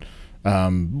own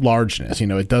largeness.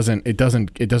 It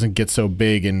doesn't get so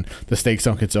big and the stakes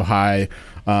don't get so high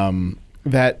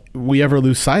that we ever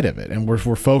lose sight of it, and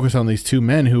we're focused on these two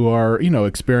men who are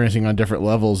experiencing on different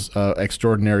levels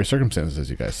extraordinary circumstances,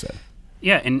 as you guys said.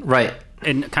 Yeah, and right,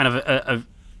 and kind of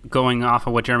going off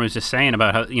of what Jeremy was just saying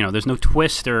about how there's no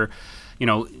twist or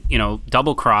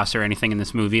double cross or anything in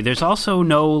this movie. There's also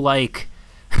no like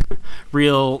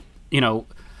real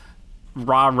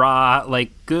rah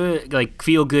like good like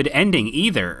feel good ending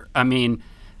either. I mean,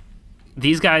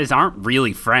 these guys aren't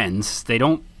really friends. They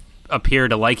don't appear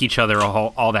to like each other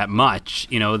all that much.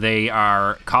 They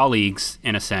are colleagues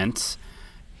in a sense,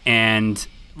 and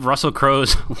Russell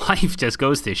Crowe's life just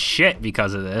goes to shit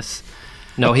because of this.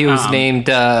 No, he was named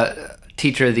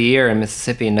Teacher of the Year in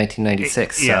Mississippi in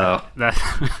 1996. Yeah,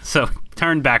 so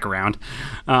turned back around.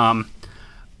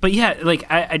 But yeah, like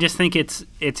I just think it's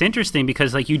interesting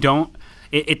because like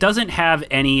it doesn't have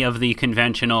any of the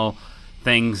conventional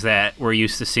things that we're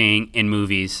used to seeing in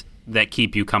movies that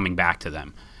keep you coming back to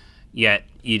them. Yet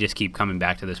you just keep coming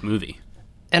back to this movie.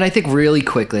 And I think really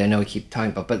quickly, I know we keep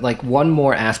talking about, but like one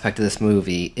more aspect of this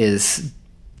movie is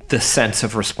the sense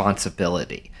of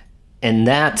responsibility. And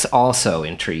that's also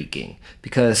intriguing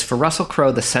because for Russell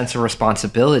Crowe, the sense of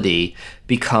responsibility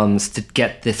becomes to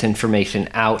get this information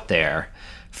out there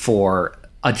for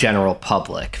a general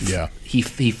public. Yeah. He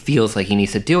feels like he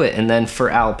needs to do it. And then for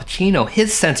Al Pacino,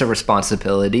 his sense of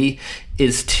responsibility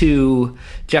is to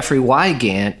Jeffrey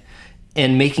Wygant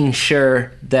and making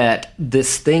sure that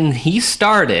this thing he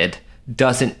started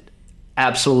doesn't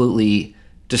absolutely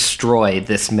destroy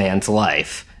this man's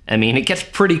life. I mean, it gets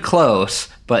pretty close,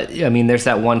 but I mean, there's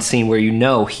that one scene where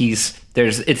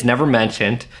it's never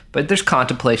mentioned, but there's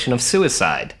contemplation of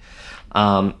suicide.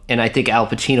 And I think Al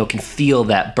Pacino can feel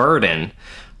that burden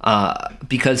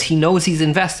because he knows he's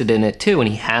invested in it too, and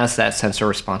he has that sense of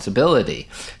responsibility.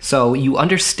 So you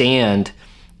understand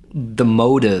the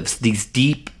motives, these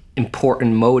deep,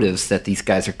 important motives that these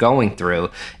guys are going through,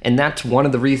 and that's one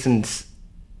of the reasons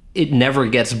it never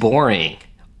gets boring.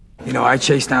 You know, I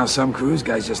chased down some cruise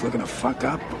guys just looking to fuck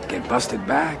up, get busted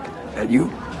back. That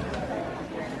you?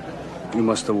 You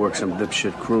must have worked some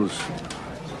dipshit cruise.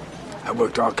 I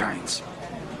worked all kinds.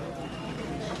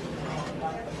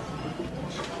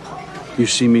 You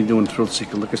see me doing thrill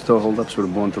seeker liquor store holdups with a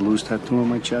Born to Lose tattoo on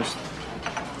my chest?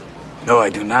 No,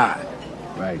 I do not.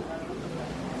 Right.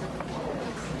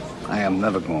 I am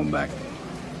never going back.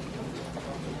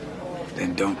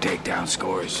 Then don't take down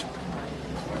scores.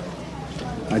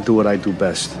 I do what I do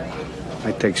best.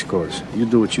 I take scores. You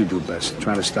do what you do best,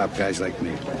 trying to stop guys like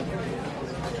me.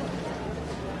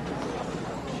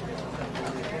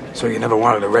 So you never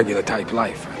wanted a regular type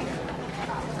life?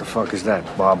 The fuck is that?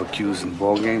 Barbecues and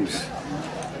ball games?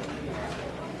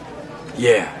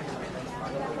 Yeah.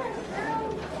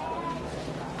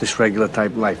 This regular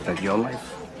type life, that your life?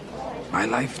 My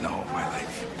life? No, my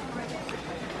life.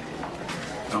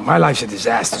 No, my life's a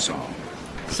disaster zone.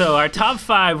 So our top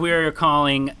 5 we are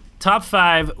calling top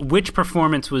 5 which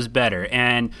performance was better.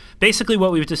 And basically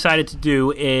what we've decided to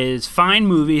do is find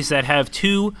movies that have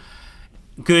 2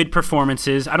 good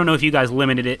performances. I don't know if you guys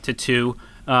limited it to 2,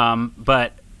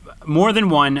 but more than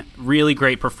one really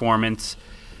great performance.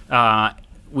 Tell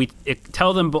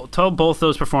both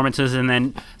those performances and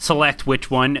then select which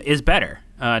one is better.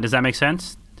 Does that make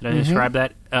sense? Did I describe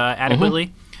that adequately?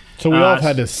 Mm-hmm. So we all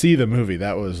had to see the movie.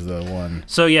 That was the one.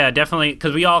 So yeah, definitely,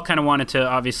 because we all kind of wanted to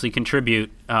obviously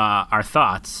contribute our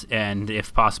thoughts and,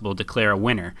 if possible, declare a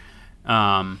winner.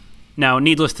 Now,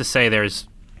 needless to say, there's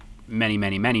many,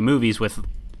 many, many movies with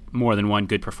more than one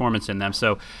good performance in them.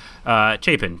 So,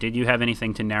 Chapin, did you have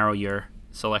anything to narrow your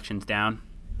selections down?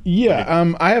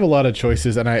 Yeah, I have a lot of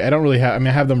choices, and I don't really have. I mean,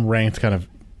 I have them ranked kind of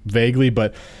vaguely,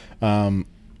 but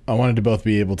I wanted to both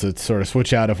be able to sort of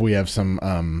switch out if we have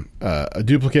some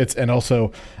duplicates, and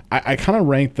also I kind of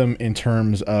ranked them in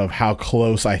terms of how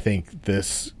close I think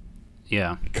this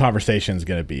conversation is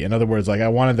going to be. In other words, like I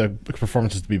wanted the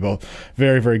performances to be both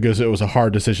very, very good, so it was a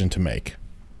hard decision to make.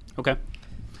 Okay.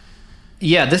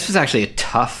 Yeah, this was actually a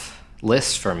tough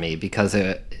list for me because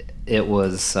it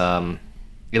was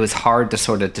hard to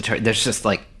sort of determine. There's just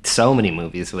like so many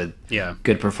movies with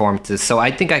good performances. So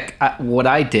I think what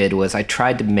I did was I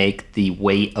tried to make the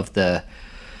weight of the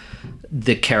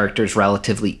characters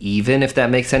relatively even, if that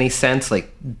makes any sense.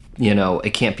 Like, you know,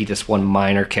 it can't be just one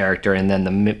minor character and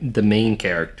then the main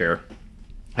character.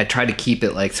 I tried to keep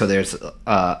it like so there's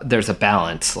a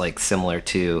balance, like similar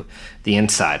to The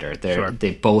Insider.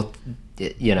 They both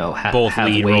have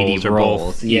lead weighty roles or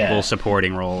both equal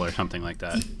supporting role or something like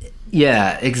that.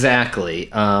 Yeah, exactly.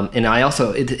 And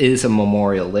it is a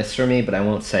memorial list for me, but I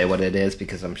won't say what it is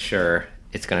because I'm sure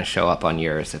it's going to show up on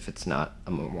yours if it's not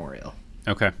a memorial.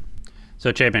 Okay.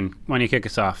 So, Chapin, why don't you kick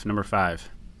us off? Number 5.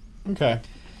 Okay.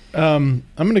 I'm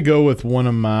going to go with one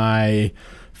of my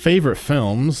favorite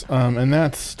films, and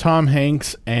that's Tom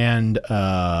Hanks and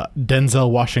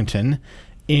Denzel Washington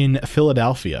in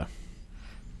Philadelphia.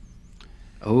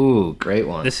 Oh, great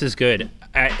one. This is good.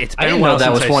 It's been I didn't know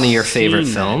that was one of your favorite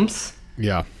films.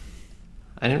 Yeah.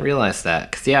 I didn't realize that.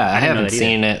 Because, I haven't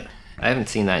seen it. I haven't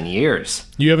seen that in years.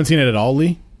 You haven't seen it at all,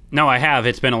 Lee? No, I have.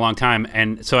 It's been a long time.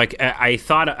 And so I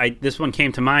thought this one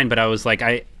came to mind, but I was like,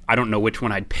 I don't know which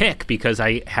one I'd pick because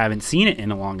I haven't seen it in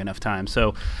a long enough time.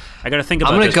 So I got to think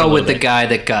about it. I'm going to go with the guy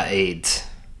that got AIDS.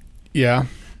 Yeah.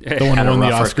 The one who won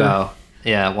the Oscar.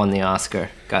 Yeah, won the Oscar.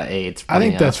 Got AIDS. I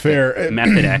think that's fair.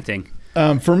 Method acting.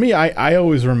 For me, I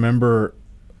always remember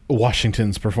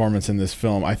Washington's performance in this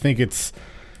film. I think it's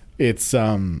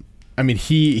I mean,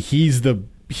 he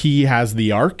has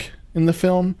the arc in the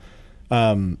film.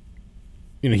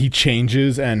 He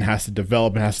changes and has to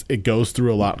develop and it goes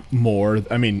through a lot more.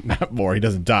 I mean, not more. He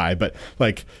doesn't die, but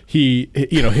like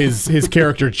his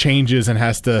character changes and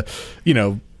has to,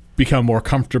 become more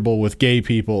comfortable with gay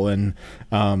people, and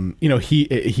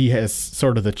he has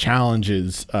sort of the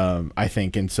challenges, I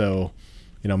think, and so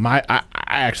I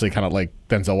actually kind of like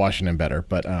Denzel Washington better,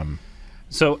 but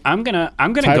so I'm gonna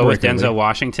go with Denzel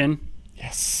Washington.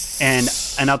 Yes,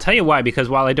 and I'll tell you why, because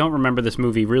while I don't remember this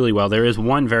movie really well, there is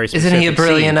one very specific Isn't he a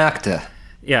brilliant scene. actor?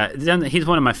 Yeah, he's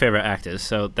one of my favorite actors,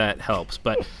 so that helps.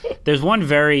 But there's one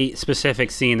very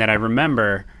specific scene that I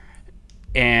remember,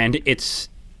 and it's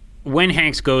when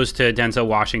Hanks goes to Denzel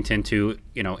Washington to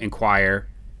inquire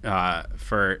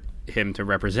for him to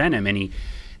represent him, and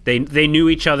they knew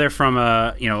each other from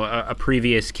a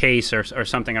previous case or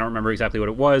something. I don't remember exactly what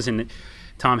it was, and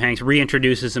Tom Hanks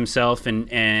reintroduces himself, and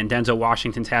Denzel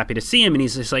Washington's happy to see him, and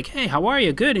he's just like, "Hey, how are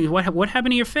you? Good. And what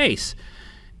happened to your face?"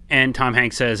 And Tom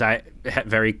Hanks says,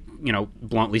 very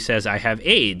bluntly says, "I have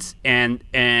AIDS." And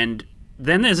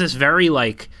then there's this very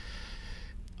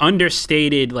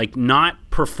understated, not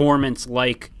performance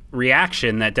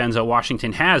reaction that Denzel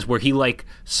Washington has, where he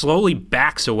slowly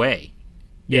backs away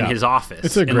in his office.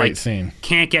 It's a great scene.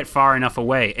 Can't get far enough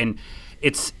away, and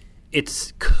it's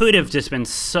could have just been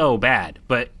so bad,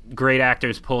 but great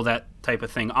actors pull that type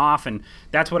of thing off, and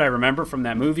that's what I remember from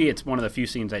that movie. It's one of the few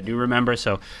scenes I do remember.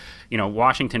 So,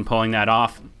 Washington pulling that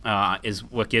off is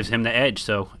what gives him the edge.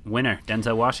 So, winner,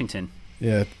 Denzel Washington.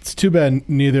 Yeah, it's too bad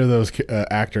neither of those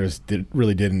actors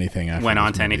really did anything after went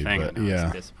on this to movie, anything. but, yeah,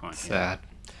 it's disappointing. Sad.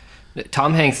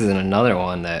 Tom Hanks is in another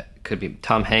one that could be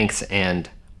Tom Hanks and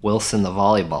Wilson the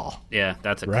volleyball. Yeah,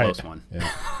 that's a Right. close one. Yeah.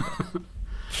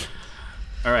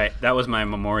 All right, that was my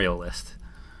memorial list.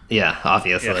 Yeah,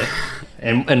 obviously. Yeah.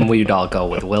 And we'd all go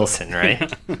with Wilson,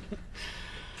 right? All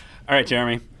right,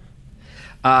 Jeremy.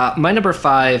 My number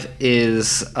 5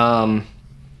 is a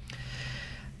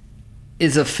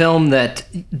film that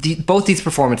both these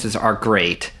performances are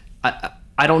great.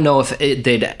 I don't know if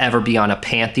they'd ever be on a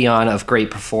pantheon of great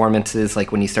performances,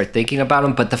 when you start thinking about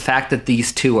them, but the fact that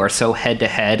these two are so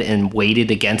head-to-head and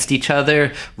weighted against each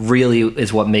other really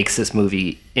is what makes this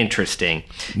movie interesting.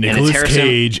 Nicolas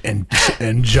Cage and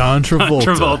John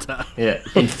Travolta. Yeah,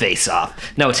 in Face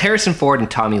Off. No, it's Harrison Ford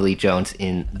and Tommy Lee Jones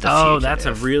in The Fugitive. That's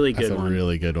a really good one. That's a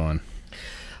really good one.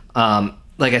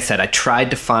 Like I said, I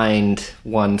tried to find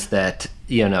ones that,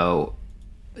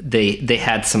 they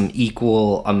had some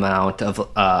equal amount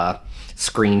of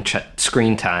screen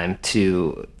time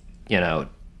to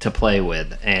play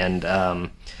with, and I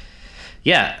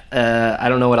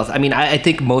don't know what else. I mean, I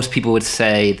think most people would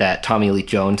say that Tommy Lee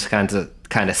Jones kind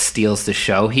of steals the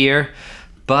show here,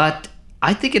 but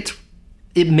I think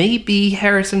it may be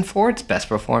Harrison Ford's best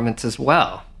performance as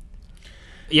well.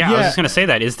 Yeah, I was just going to say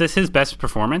that. Is this his best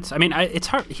performance? I mean, it's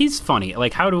hard. He's funny.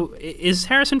 Is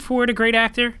Harrison Ford a great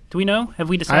actor? Do we know? Have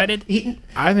we decided?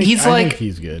 I think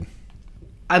he's good.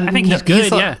 I think he's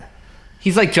good, yeah.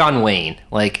 He's like John Wayne.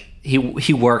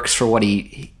 He works for what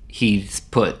he's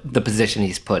put, the position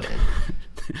he's put in.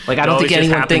 I don't think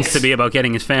anyone thinks to be about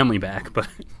getting his family back, but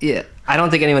yeah, I don't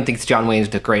think anyone thinks John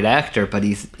Wayne's a great actor, but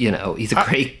he's a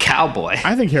great cowboy.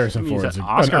 I think Harrison Ford's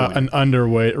an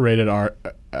underrated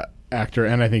actor,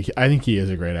 and I think he is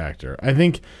a great actor. I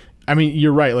mean,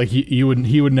 you're right. He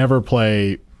would never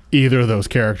play either of those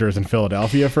characters in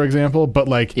Philadelphia, for example.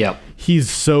 But he's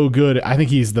so good. I think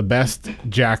he's the best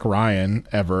Jack Ryan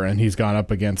ever, and he's gone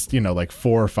up against 4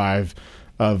 or 5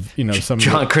 of some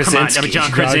John Krasinski,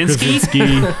 John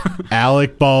Krasinski,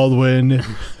 Alec Baldwin,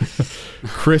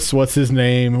 Chris. What's his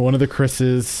name? One of the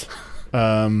Chris's,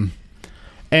 and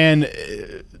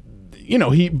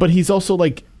he's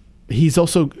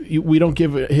also we don't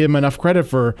give him enough credit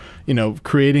for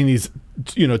creating these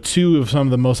two of some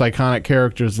of the most iconic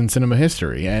characters in cinema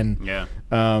history, and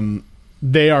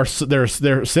they're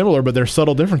similar, but there's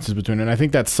subtle differences between them, and I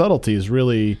think that subtlety is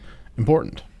really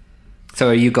important. So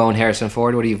are you going Harrison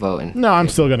Ford? What are you voting? No, I'm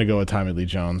still going to go with Tommy Lee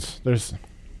Jones.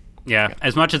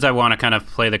 As much as I want to kind of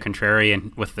play the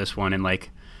contrarian with this one and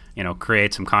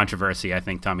create some controversy, I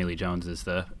think Tommy Lee Jones is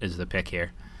the pick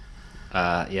here.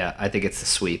 I think it's a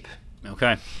sweep.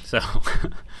 Okay, so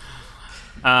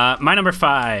my number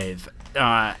 5,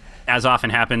 as often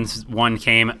happens, one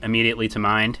came immediately to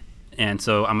mind, and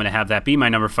so I'm going to have that be my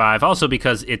number 5, also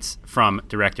because it's from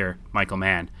director Michael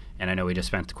Mann, and I know we just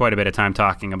spent quite a bit of time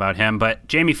talking about him, but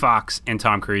Jamie Foxx and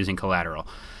Tom Cruise in Collateral.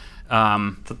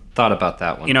 Thought about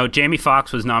that one. You know, Jamie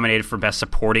Foxx was nominated for Best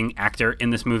Supporting Actor in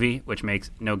this movie, which makes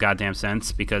no goddamn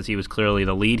sense because he was clearly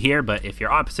the lead here. But if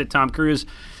you're opposite Tom Cruise,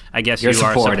 I guess you are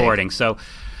supporting. So,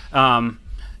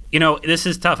 you know, this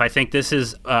is tough. I think this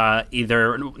is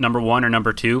either number one or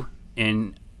number two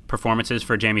in performances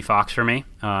for Jamie Foxx for me.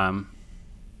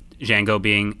 Django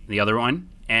being the other one.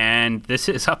 And this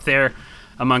is up there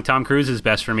among Tom Cruise's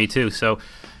best for me, too. So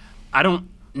I don't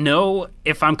know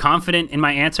if I'm confident in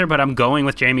my answer, but I'm going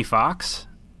with Jamie Foxx.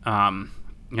 You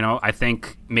know, I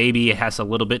think maybe it has a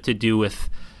little bit to do with,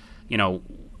 you know,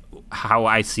 how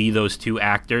I see those two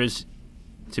actors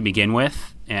to begin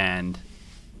with. And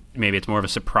maybe it's more of a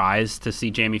surprise to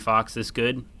see Jamie Foxx this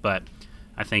good, but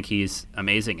I think he's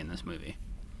amazing in this movie.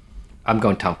 I'm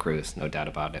going Tom Cruise, no doubt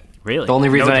about it. Really? The only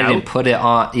reason I didn't put it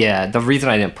on, the reason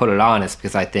I didn't put it on is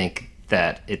because I think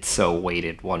that it's so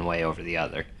weighted one way over the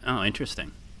other. Oh,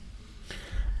 interesting.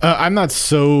 I'm not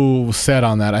so set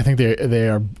on that. I think they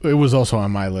are. It was also on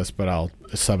my list, but I'll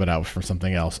sub it out for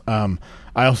something else. I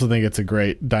also think it's a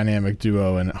great dynamic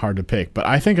duo and hard to pick. But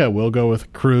I think I will go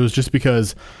with Cruise just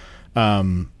because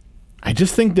I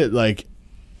just think that like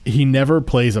he never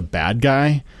plays a bad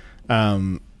guy.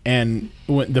 And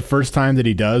the first time that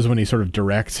he does, when he sort of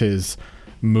directs his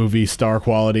movie star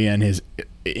quality and his,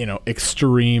 you know,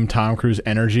 extreme Tom Cruise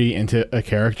energy into a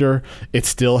character, it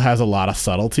still has a lot of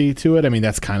subtlety to it. I mean,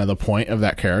 that's kind of the point of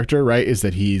that character, right? Is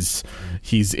that he's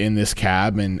in this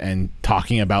cab and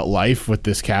talking about life with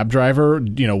this cab driver,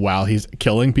 you know, while he's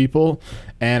killing people.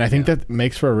 And I think that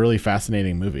makes for a really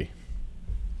fascinating movie.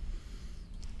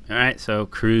 All right, so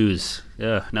Cruise,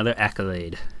 another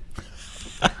accolade.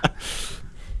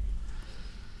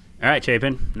 All right,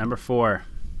 Chapin, number 4.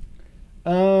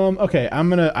 Okay,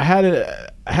 I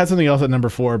had something else at number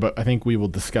 4, but I think we will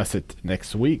discuss it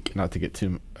next week. Not to get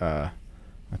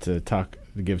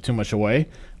give too much away,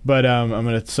 but I'm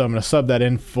gonna sub that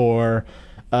in for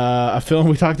a film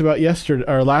we talked about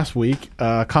last week,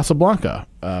 Casablanca,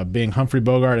 being Humphrey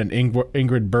Bogart and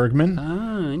Ingrid Bergman.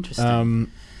 Oh,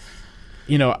 interesting.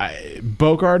 You know,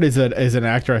 Bogart is an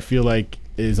actor I feel like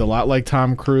is a lot like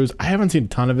Tom Cruise. I haven't seen a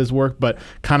ton of his work, but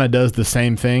kind of does the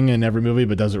same thing in every movie,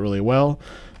 but does it really well.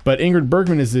 But Ingrid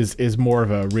Bergman is more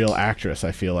of a real actress,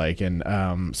 I feel like, and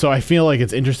so I feel like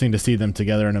it's interesting to see them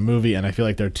together in a movie, and I feel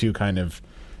like they're two kind of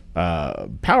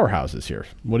powerhouses here.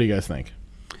 What do you guys think?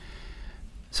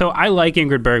 So I like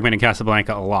Ingrid Bergman in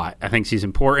Casablanca a lot. I think she's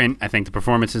important. I think the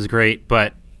performance is great,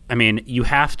 but I mean, you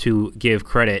have to give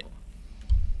credit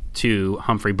to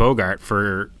Humphrey Bogart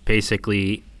for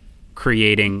basically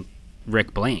creating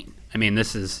Rick Blaine. I mean,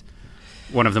 this is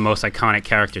one of the most iconic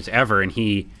characters ever, and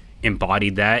he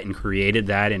embodied that and created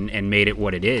that and made it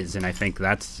what it is. And I think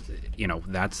that's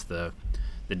the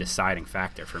deciding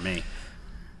factor for me.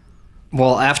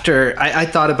 Well, after I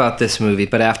thought about this movie,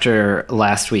 but after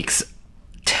last week's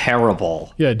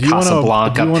terrible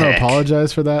Casablanca do you want to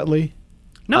apologize for that, Lee?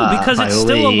 No, because it's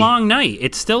still a long night.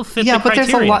 It still fits the criteria.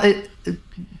 There's a lot.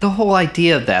 The whole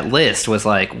idea of that list was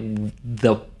like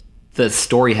the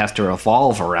story has to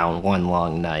revolve around one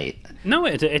long night. No,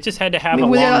 it just had to have a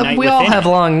long night. We all have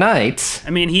long nights. I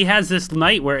mean, he has this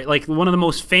night where, like, one of the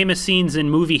most famous scenes in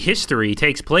movie history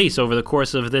takes place over the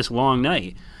course of this long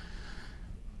night.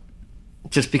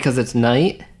 Just because it's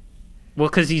night? Well,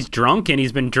 because he's drunk and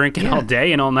he's been drinking all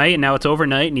day and all night, and now it's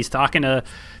overnight, and he's talking to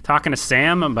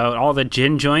Sam about all the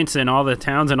gin joints in all the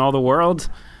towns in all the world.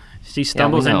 She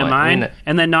stumbles into mine,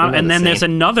 and then there's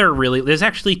another there's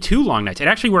actually 2 long nights. It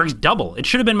actually works double. It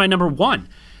should have been my number 1.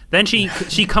 Then she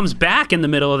comes back in the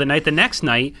middle of the night, the next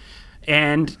night,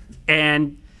 and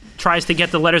tries to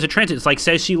get the letters of transit. It's like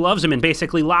says she loves him and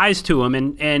basically lies to him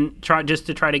and try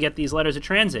to get these letters of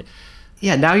transit.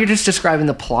 Yeah, now you're just describing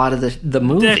the plot of the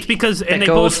movie. That's because they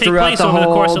both take place over the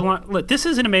course of long. Look, this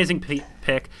is an amazing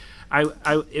pick.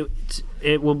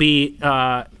 It will be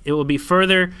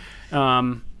further.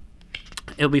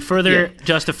 It'll be further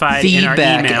justified in our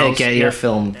emails. Get your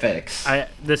film fix.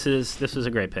 This was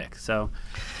a great pick. So,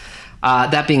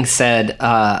 that being said,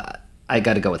 I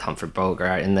got to go with Humphrey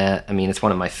Bogart in that. I mean, it's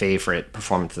one of my favorite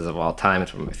performances of all time.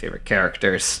 It's one of my favorite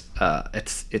characters.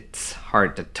 It's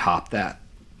hard to top that.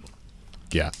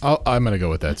 Yeah, I'm going to go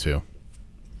with that too.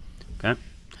 Okay.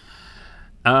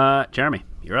 Jeremy,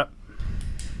 you're up.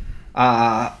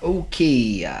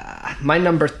 Okay. My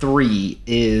number 3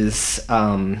 is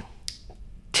Tim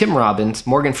Robbins,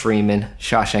 Morgan Freeman,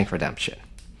 Shawshank Redemption.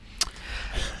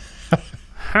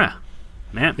 Huh.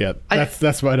 Man. Yeah,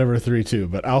 that's my number 3 too,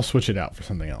 but I'll switch it out for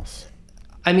something else.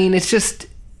 I mean, it's just,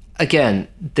 again,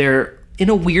 they're in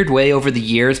a weird way over the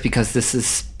years, because this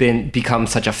has become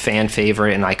such a fan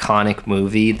favorite and iconic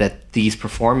movie, that these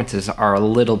performances are a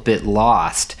little bit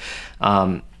lost.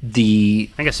 I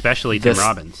think especially Tim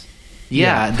Robbins.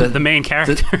 Yeah, the main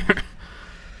character.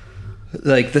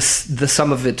 The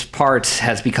sum of its parts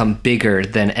has become bigger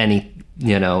than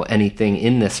anything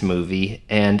in this movie,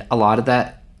 and a lot of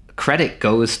that credit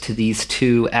goes to these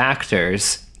two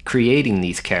actors creating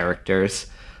these characters.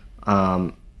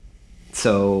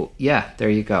 So yeah, there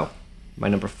you go, my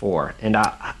number 4, and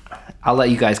I'll let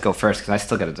you guys go first because I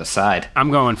still got to decide.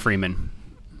 I'm going Freeman,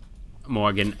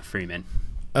 Morgan Freeman.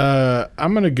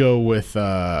 I'm gonna go with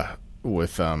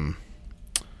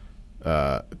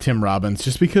Tim Robbins,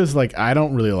 just because I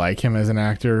don't really like him as an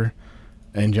actor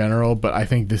in general, but I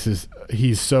think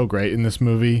he's so great in this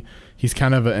movie. He's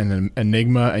kind of an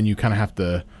enigma, and you kind of have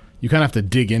to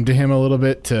dig into him a little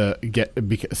bit to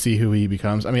see who he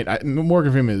becomes. I mean,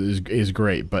 Morgan Freeman is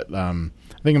great, but I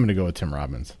think I'm going to go with Tim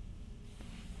Robbins.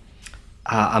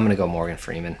 I'm going to go Morgan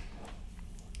Freeman.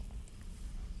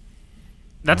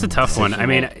 That's a tough one. I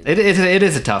mean, it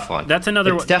is a tough one. That's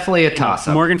another. It's definitely a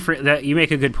toss-up. You make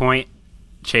a good point,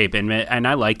 Chape, and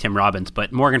I like Tim Robbins,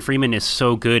 but Morgan Freeman is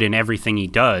so good in everything he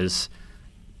does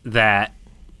that,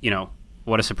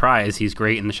 what a surprise, he's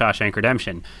great in The Shawshank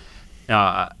Redemption.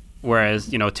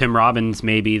 Whereas, Tim Robbins,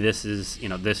 maybe this is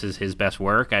his best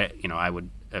work. I would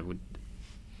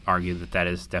argue that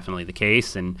is definitely the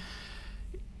case, and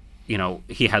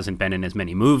he hasn't been in as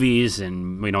many movies,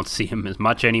 and we don't see him as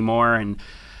much anymore, and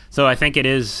so I think it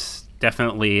is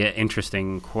definitely an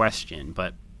interesting question,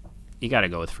 but you got to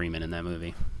go with Freeman in that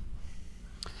movie.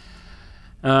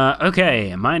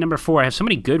 Okay, my number 4. I have so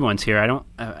many good ones here. I don't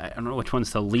know which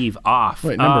ones to leave off.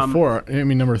 Wait, number 4? I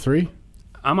mean number 3?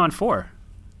 I'm on 4.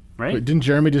 Right? Wait, didn't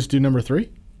Jeremy just do number 3?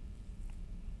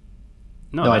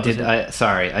 No, I did.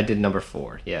 I did number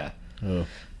 4. Yeah. Oh.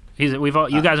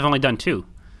 You guys have only done 2.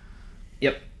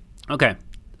 Yep. Okay.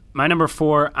 My number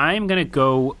 4, I'm going to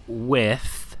go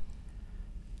with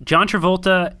John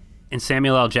Travolta and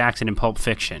Samuel L. Jackson in Pulp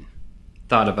Fiction.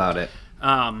 Thought about it.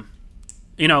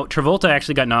 Travolta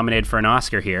actually got nominated for an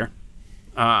Oscar here.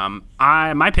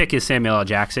 My pick is Samuel L.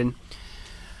 Jackson.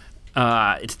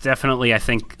 It's definitely, I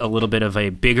think, a little bit of a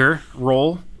bigger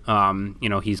role.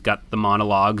 He's got the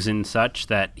monologues and such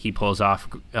that he pulls off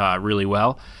really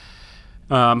well.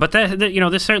 But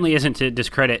this certainly isn't to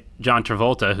discredit John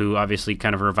Travolta, who obviously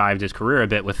kind of revived his career a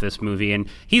bit with this movie, and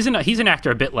he's an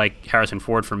actor a bit like Harrison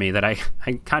Ford for me, that I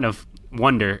kind of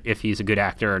wonder if he's a good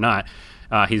actor or not.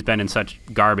 He's been in such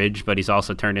garbage, but he's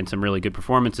also turned in some really good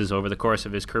performances over the course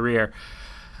of his career.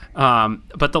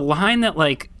 But the line that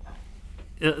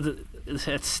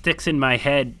that sticks in my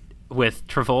head with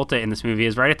Travolta in this movie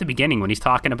is right at the beginning when he's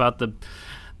talking about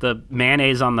the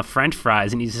mayonnaise on the French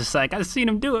fries, and he's just like, I've seen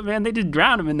him do it, man. They just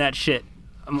drown him in that shit.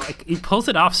 I'm like, he pulls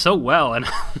it off so well, and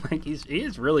like he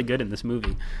is really good in this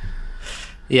movie.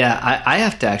 Yeah, I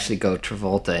have to actually go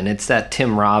Travolta, and it's that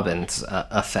Tim Robbins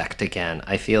effect again.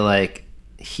 I feel like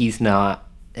he's not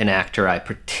an actor I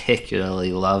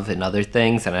particularly love in other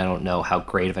things, and I don't know how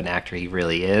great of an actor he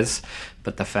really is,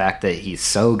 but the fact that he's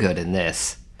so good in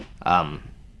this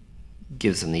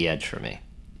gives him the edge for me.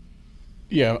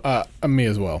 Yeah, me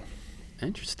as well.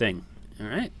 Interesting. All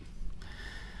right.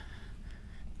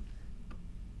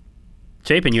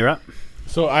 Chapin, you're up.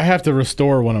 So I have to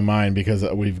restore one of mine because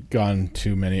we've gone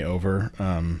too many over,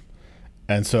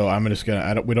 and so I'm just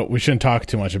gonna. We shouldn't talk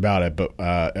too much about it, but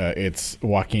it's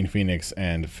Joaquin Phoenix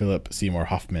and Philip Seymour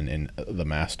Hoffman in The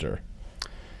Master.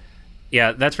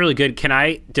 Yeah, that's really good. Can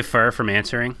I defer from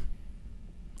answering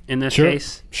in this Sure.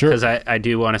 case? Sure. Because I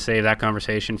do want to save that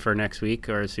conversation for next week,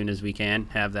 or as soon as we can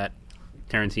have that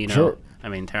Tarantino. Sure.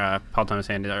 Paul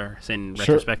Thomas Anderson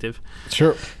retrospective.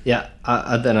 Sure. Yeah,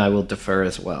 then I will defer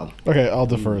as well. Okay, I'll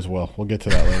defer as well. We'll get to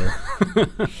that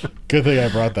later. Good thing I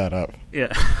brought that up.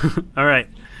 Yeah. All right.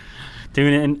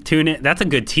 Tune in. That's a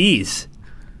good tease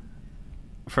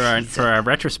for our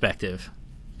retrospective.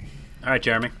 All right,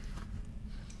 Jeremy.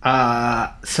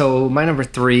 So my number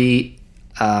 3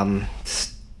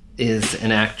 is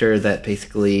an actor that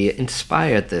basically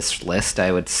inspired this list,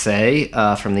 I would say,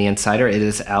 from The Insider. It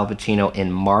is Al Pacino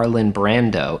and Marlon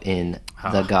Brando in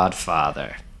The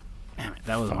Godfather. Damn it,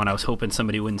 that was one I was hoping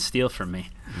somebody wouldn't steal from me.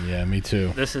 Yeah, me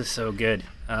too. This is so good.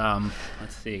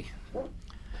 Let's see.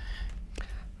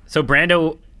 So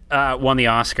Brando won the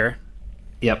Oscar.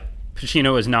 Yep.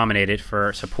 Pacino was nominated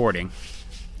for supporting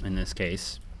in this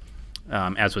case,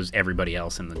 as was everybody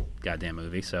else in the goddamn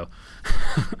movie. So,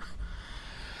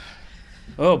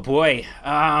 oh boy,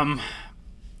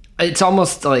 it's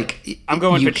almost like I'm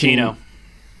going Pacino.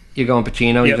 You're going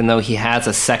Pacino, Yep. even though he has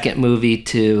a second movie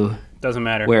to Doesn't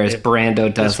matter. Whereas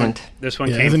Brando doesn't. This one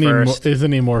came first.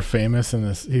 Isn't he more famous in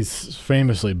this? He's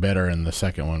famously better in the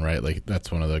second one, right? Like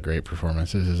that's one of the great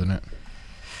performances, isn't it?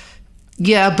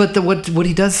 Yeah, but what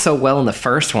he does so well in the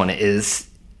first one is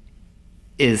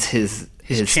his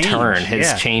change, turn,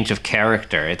 his change of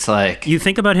character. It's like you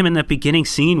think about him in that beginning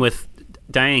scene with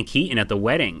Diane Keaton at the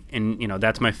wedding, and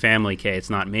that's my family, Kay. It's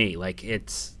not me. Like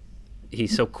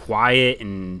he's so quiet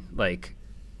and like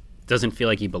doesn't feel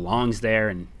like he belongs there,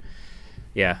 and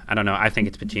yeah, I don't know. I think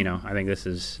it's Pacino. I think this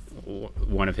is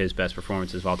one of his best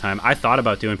performances of all time. I thought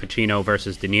about doing Pacino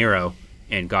versus De Niro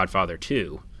in Godfather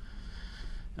 2.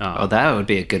 That would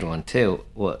be a good one too.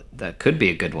 Well, that could be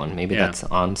a good one. Maybe that's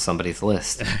on somebody's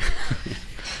list.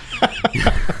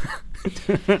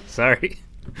 Sorry.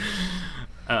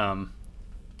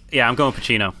 Yeah, I'm going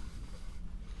Pacino.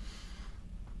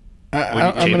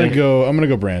 I'm gonna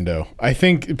go Brando. I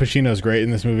think Pacino's great in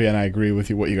this movie, and I agree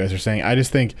with what you guys are saying. I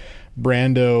just think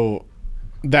Brando,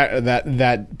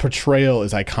 that portrayal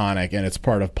is iconic, and it's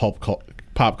part of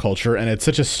pop culture, and it's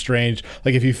such a strange.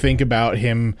 Like if you think about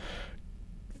him,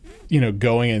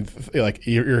 going and like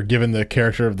you're given the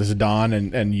character of this Don,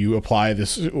 and you apply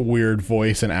this weird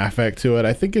voice and affect to it.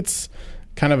 I think it's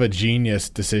kind of a genius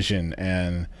decision,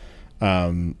 and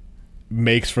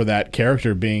makes for that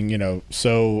character being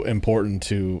so important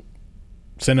to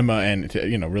cinema and to,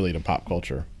 really to pop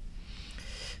culture.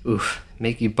 Oof,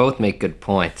 you both make good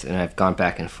points, and I've gone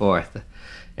back and forth,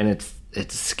 and it's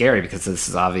scary because this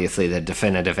is obviously the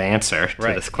definitive answer to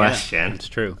this question. Yeah, it's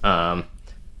true.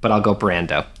 But I'll go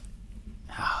Brando.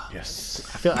 Yes,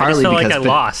 I just feel like I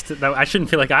lost. I shouldn't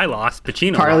feel like I lost.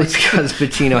 Pacino. Partly lost. Because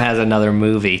Pacino has another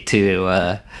movie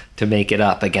to make it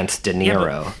up against De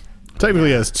Niro. Yeah, technically,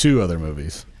 he has two other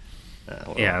movies.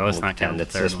 Let's not count.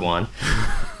 It's just one.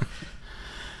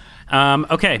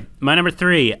 Okay, my number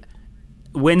 3,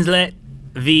 Winslet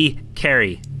v.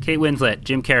 Carey. Kate Winslet,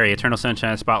 Jim Carrey, Eternal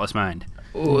Sunshine of the Spotless Mind.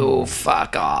 Ooh,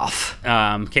 fuck off.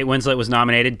 Kate Winslet was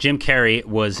nominated. Jim Carrey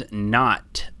was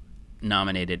not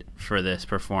nominated for this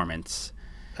performance.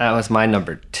 That was my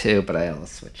number 2, but I'll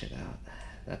switch it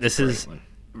out. This is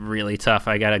really tough.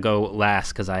 I gotta go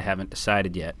last because I haven't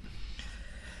decided yet.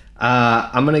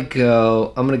 I'm gonna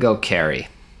go Carrey.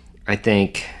 I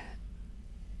think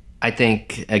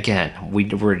again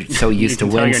we're so used to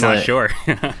Winslet. You're not sure.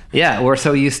 Yeah, we're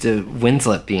so used to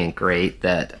Winslet being great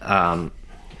that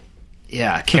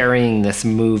carrying this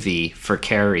movie for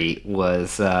Carey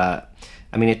was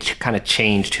it kind of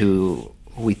changed who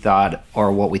we thought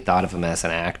or what we thought of him as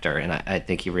an actor, and I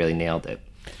think he really nailed it.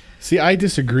 See, I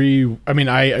disagree. I mean,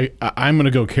 I'm going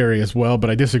to go Carrey as well, but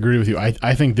I disagree with you.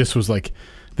 I think this was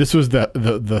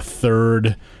the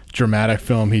third dramatic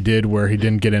film he did where he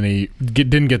didn't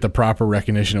get the proper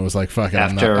recognition. It was like, fuck it,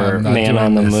 after I'm not Man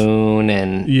on the Moon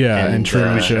and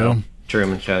Truman Show.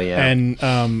 Truman Show, yeah. And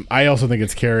I also think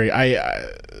it's Carrey.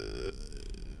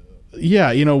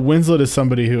 Winslet is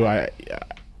somebody who I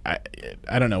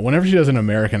don't know. Whenever she does an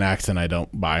American accent, I don't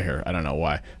buy her. I don't know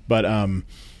why, but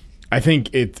I think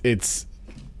it's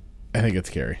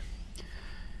Carrey.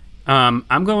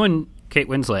 I'm going Kate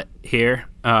Winslet here.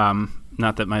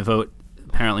 Not that my vote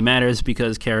apparently matters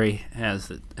because Carrey has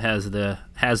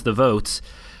the votes.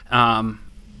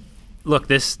 Look,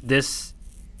 this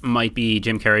might be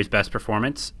Jim Carrey's best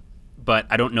performance, but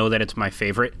I don't know that it's my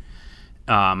favorite.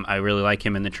 I really like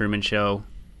him in The Truman Show,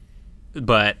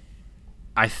 but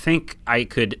I think I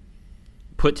could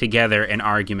put together an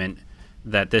argument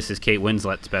that this is Kate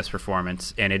Winslet's best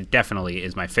performance, and it definitely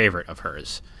is my favorite of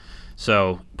hers.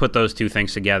 So put those two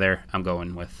things together, I'm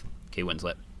going with Kate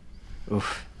Winslet.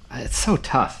 Oof. It's so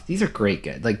tough. These are great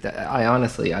guys. Like, I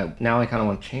honestly kind of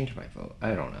want to change my vote.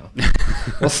 I don't know.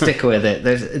 We'll stick with it.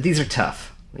 These are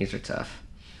tough.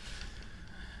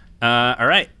 All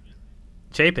right.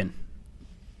 Chapin.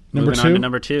 Moving on to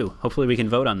number 2. Hopefully we can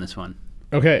vote on this one.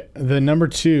 Okay. The number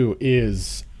 2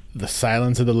 is The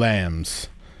Silence of the Lambs,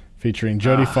 featuring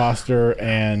Jodie Foster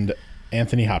and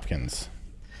Anthony Hopkins.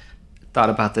 Thought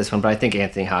about this one, but I think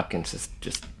Anthony Hopkins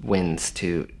just wins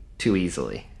too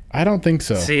easily. I don't think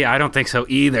so. See, I don't think so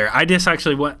either. I just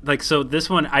actually want this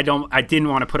one I didn't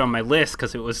want to put on my list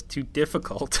because it was too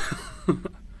difficult.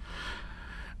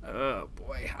 Oh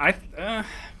boy. I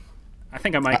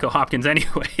think I might go Hopkins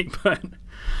anyway, but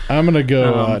I'm gonna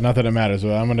go. Not that it matters,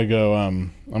 but I'm gonna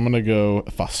go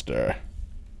Foster.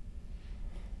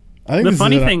 I think the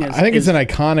funny thing is, it's an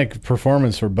iconic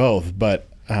performance for both, but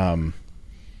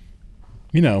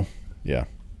yeah.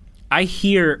 I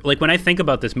hear when I think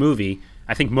about this movie,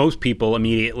 I think most people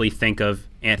immediately think of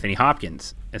Anthony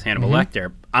Hopkins as Hannibal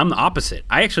Lecter. I'm the opposite.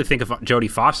 I actually think of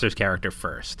Jodie Foster's character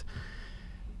first.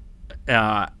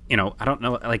 I don't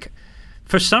know,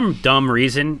 For some dumb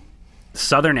reason,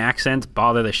 Southern accents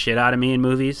bother the shit out of me in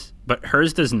movies, but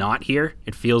hers does not here.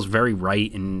 It feels very right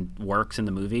and works in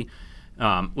the movie.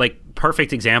 Like,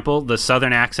 perfect example, the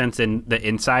Southern accents in The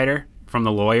Insider from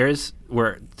the lawyers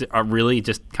are really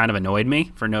just kind of annoyed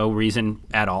me for no reason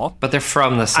at all. But they're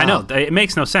from the South. I know. It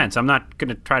makes no sense. I'm not going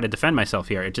to try to defend myself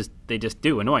here. They just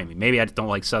do annoy me. Maybe I just don't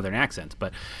like Southern accents,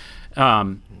 but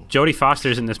Jodie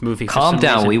Foster's in this movie. Calm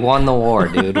down. Reason. We won the war,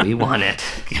 dude. We won it.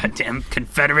 Goddamn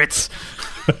Confederates.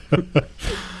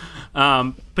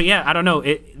 But yeah, I don't know.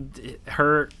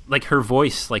 Her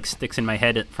voice like sticks in my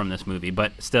head from this movie,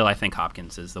 but still, I think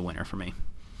Hopkins is the winner for me.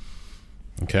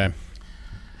 Okay.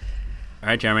 All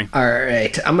right, Jeremy. All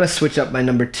right, I'm gonna switch up my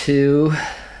number 2,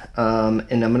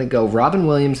 and I'm gonna go Robin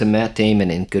Williams and Matt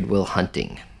Damon in Good Will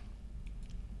Hunting.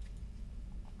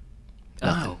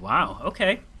 Oh wow.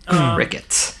 Okay.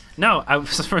 Crickets. No,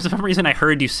 for some reason I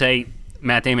heard you say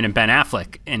Matt Damon and Ben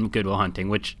Affleck in Good Will Hunting,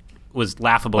 which was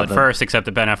laughable at first, except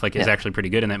that Ben Affleck is actually pretty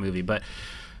good in that movie. But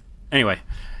anyway,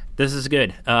 this is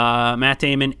good. Matt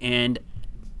Damon and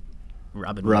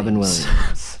Robin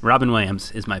Williams. Robin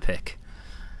Williams is my pick.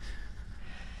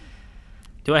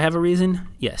 Do I have a reason?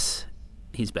 Yes.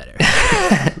 He's better.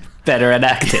 Better at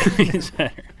acting. He's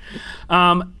better.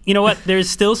 You know what? There's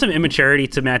still some immaturity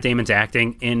to Matt Damon's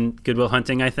acting in Good Will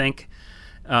Hunting, I think.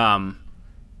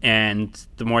 And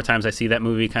the more times I see that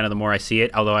movie, kind of the more I see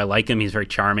it. Although I like him, he's very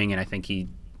charming, and I think he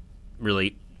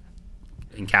really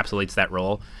encapsulates that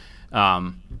role.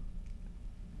 I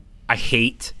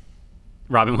hate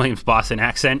Robin Williams' Boston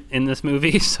accent in this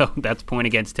movie, so that's point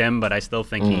against him, but I still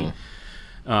think he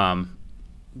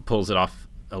pulls it off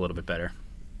a little bit better.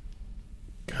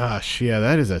 Gosh, yeah,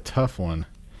 that is a tough one.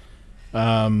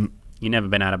 You never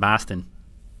been out of Boston.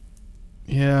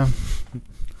 Yeah,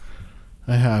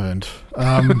 I haven't.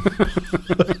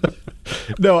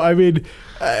 No, I mean,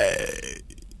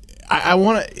 I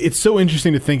want to. It's so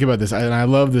interesting to think about this, and I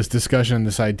love this discussion,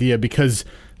 this idea, because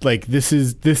like this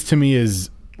to me is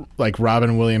like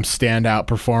Robin Williams' standout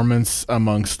performance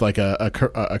amongst like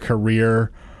a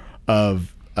career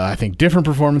of I think different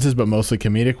performances, but mostly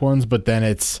comedic ones. But then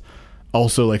it's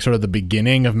also like sort of the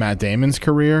beginning of Matt Damon's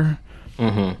career.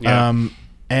 Mm-hmm. Yeah.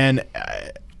 And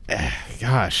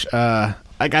gosh,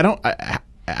 like I don't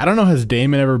know. Has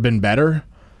Damon ever been better?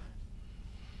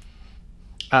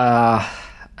 I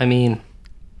mean,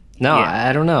 no, yeah.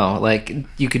 I don't know. Like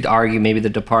you could argue maybe The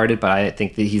Departed, but I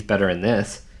think that he's better in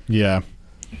this. Yeah.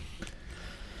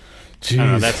 Jeez. I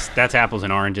don't know, that's apples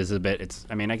and oranges a bit.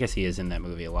 I mean, I guess he is in that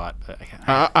movie a lot. But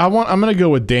I'm gonna go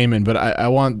with Damon, but I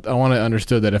want to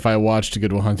understood that if I watched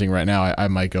Good Will Hunting right now, I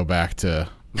might go back to.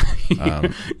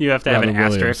 You have to have an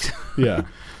asterisk. Yeah.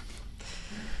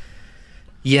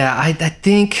 Yeah, I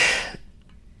think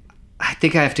I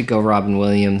have to go Robin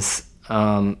Williams.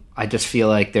 I just feel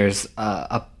like there's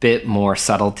a bit more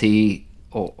subtlety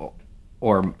or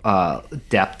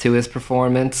depth to his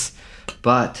performance,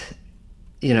 but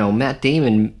you know, Matt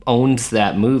Damon owns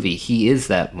that movie. He is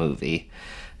that movie,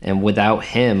 and without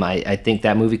him, I think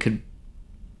that movie could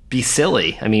be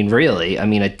silly. I mean, really. I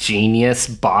mean, a genius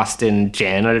Boston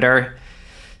janitor,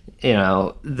 you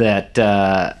know,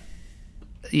 that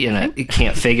he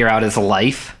can't figure out his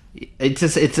life.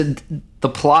 The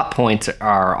plot points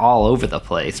are all over the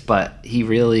place, but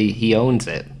he owns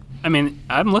it. I mean,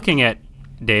 I'm looking at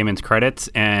Damon's credits,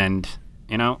 and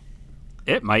you know,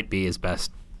 it might be his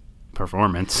best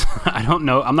performance. I don't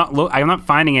know. I'm not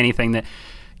finding anything that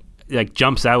like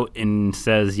jumps out and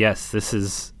says, yes, this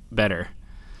is better.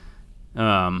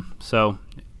 So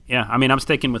yeah, I mean, I'm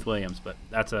sticking with Williams, but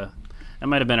that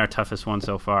might have been our toughest one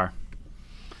so far.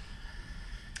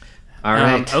 All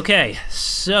right. Okay,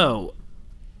 so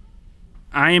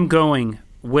I am going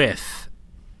with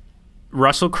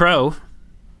Russell Crowe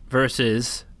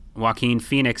versus Joaquin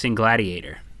Phoenix in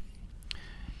Gladiator.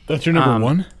 That's your number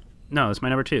one? No, it's my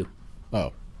number 2.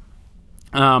 Oh.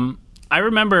 I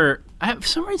remember, for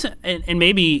some reason, and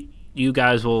maybe you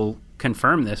guys will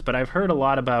confirm this, but I've heard a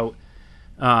lot about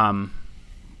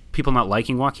people not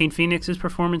liking Joaquin Phoenix's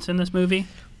performance in this movie.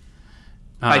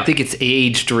 I think it's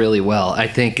aged really well. I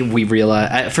think we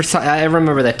realize. I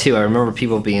remember that too. I remember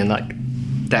people being like,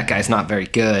 "That guy's not very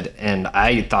good," and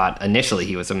I thought initially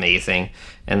he was amazing,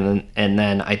 and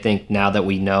then I think now that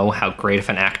we know how great of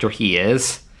an actor he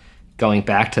is, going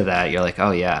back to that, you're like,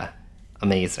 "Oh yeah,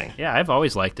 amazing." Yeah, I've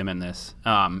always liked him in this.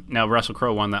 Now Russell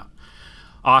Crowe won the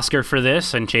Oscar for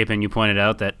this, and Chapin, you pointed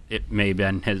out that it may have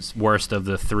been his worst of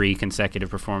the 3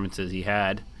 consecutive performances he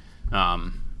had.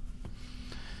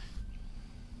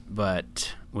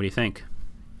 But what do you think?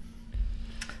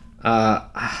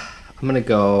 I'm gonna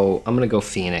go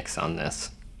Phoenix on this.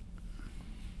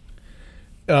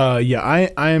 Yeah,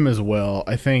 I am as well.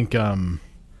 I think,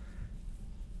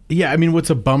 yeah, I mean, what's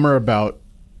a bummer about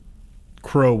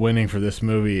Crow winning for this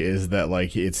movie is that,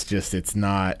 like, it's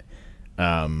not,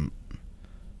 I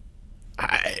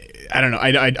don't know.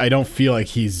 I don't feel like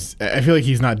I feel like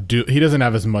he's not, he doesn't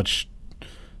have as much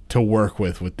to work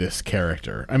with this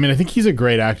character. I mean, I think he's a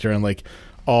great actor, and, like,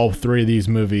 all three of these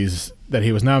movies that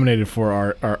he was nominated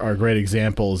for are great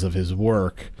examples of his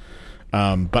work.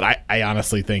 But I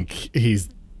honestly think he's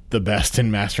the best in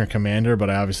Master and Commander,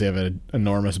 but I obviously have an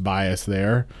enormous bias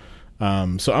there. So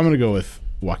I'm going to go with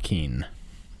Joaquin.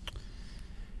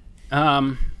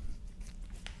 Yeah,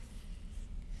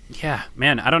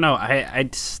 man, I don't know. I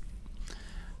just,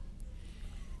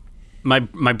 my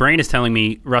brain is telling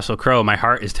me Russell Crowe. My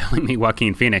heart is telling me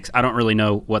Joaquin Phoenix. I don't really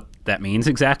know what that means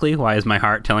exactly. Why is my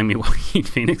heart telling me Joaquin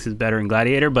Phoenix is better in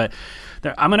Gladiator? But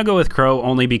I'm going to go with Crowe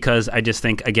only because I just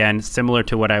think, again, similar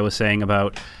to what I was saying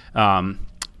about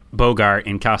Bogart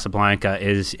in Casablanca,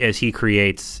 is as he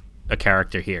creates a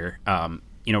character here.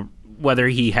 Whether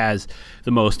he has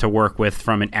the most to work with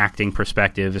from an acting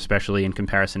perspective, especially in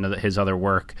comparison to his other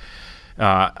work,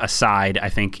 aside, I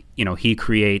think, he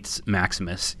creates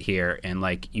Maximus here, and,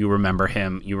 like, you remember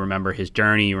him, you remember his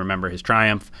journey, you remember his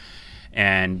triumph,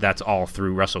 and that's all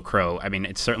through Russell Crowe. I mean,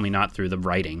 it's certainly not through the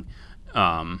writing,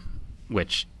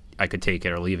 which I could take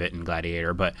it or leave it in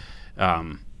Gladiator, but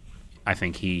I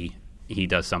think he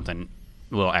does something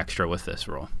a little extra with this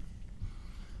role.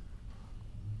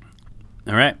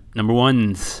 All right, number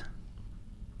ones.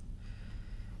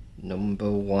 Number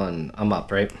one. I'm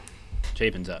up, right?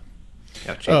 Chapin's up.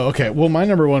 Yeah, Chapin. Oh, okay. Well, my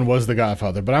number one was The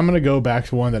Godfather, but I'm going to go back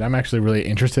to one that I'm actually really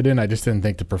interested in. I just didn't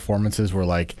think the performances were,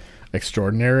 like,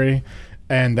 extraordinary.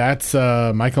 And that's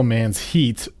Michael Mann's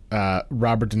Heat,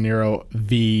 Robert De Niro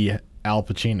v. Al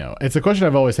Pacino. It's a question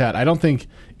I've always had. I don't think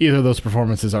either of those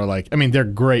performances are, like, I mean, they're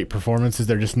great performances.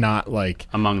 They're just not, like,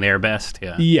 among their best.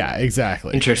 Yeah. Yeah,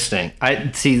 exactly. Interesting.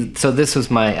 I see. So this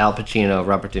was my Al Pacino,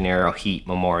 Robert De Niro Heat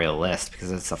memorial list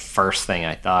because it's the first thing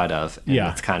I thought of. And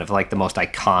yeah. It's kind of like the most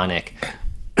iconic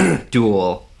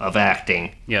duel of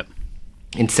acting. Yep.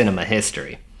 In cinema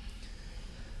history.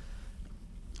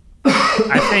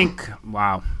 I think,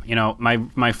 wow,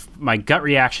 my gut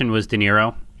reaction was De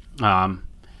Niro.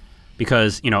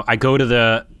 Because, I go to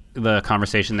the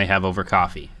conversation they have over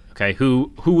coffee. Okay,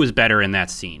 who was better in that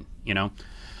scene?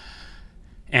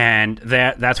 And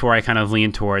that's where I kind of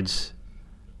lean towards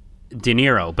De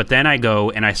Niro. But then I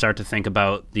go and I start to think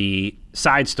about the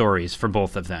side stories for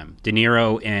both of them: De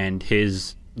Niro and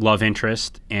his love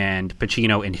interest, and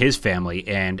Pacino and his family.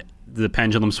 And the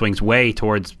pendulum swings way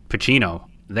towards Pacino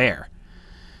there.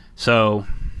 So,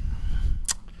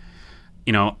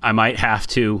 I might have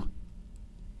to.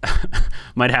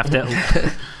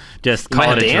 Just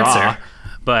call it a draw, answer.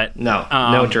 But no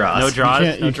draws. No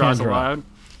draws. No draws draw. allowed.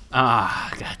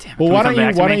 God damn it. Well, why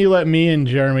don't you let me and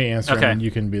Jeremy answer, okay, and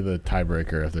you can be the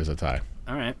tiebreaker if there's a tie.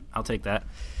 All right, I'll take that.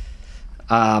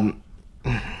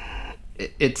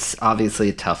 It's obviously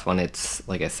a tough one. It's,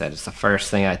 like I said, it's the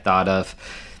first thing I thought of.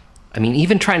 I mean,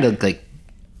 even trying to, like,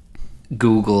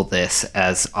 Google this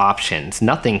as options,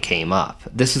 nothing came up.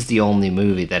 This is the only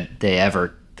movie that they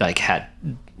ever, like, had,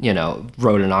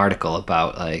 wrote an article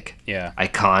about, like,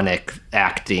 iconic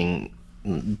acting,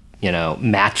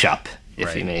 matchup,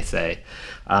 if you may say.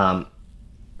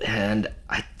 And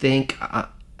I think I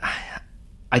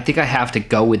have to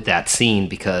go with that scene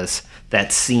because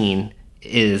that scene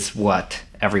is what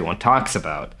everyone talks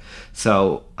about.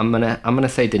 So I'm gonna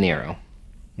say De Niro.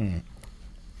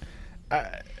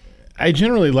 I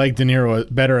generally like De Niro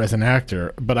better as an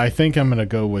actor, but I think I'm gonna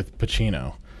go with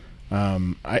Pacino.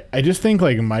 I just think,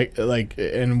 like,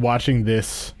 and watching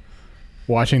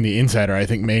The Insider, I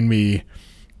think made me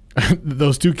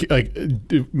those two, like,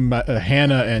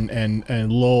 Hannah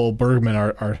and Lowell Bergman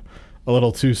are a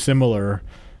little too similar.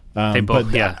 They both,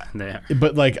 they are.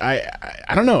 But, like,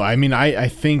 I don't know. I mean, I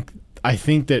think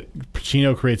that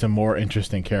Pacino creates a more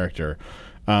interesting character.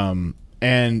 And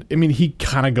I mean, he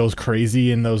kind of goes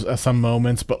crazy in those some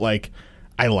moments, but, like,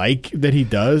 I like that he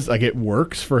does. Like, it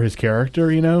works for his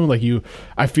character, Like,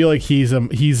 I feel like he's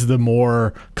the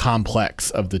more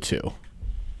complex of the two.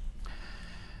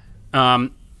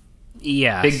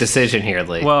 Yeah. Big decision here,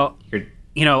 Lee. Well,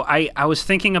 I was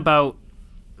thinking about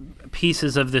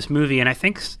pieces of this movie, and I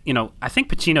think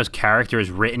Pacino's character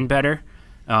is written better.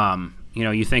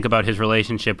 You think about his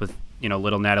relationship with,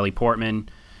 little Natalie Portman,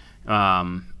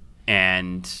 and,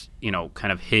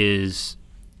 kind of his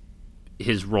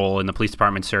role in the police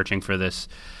department searching for this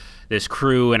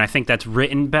crew, and I think that's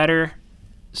written better.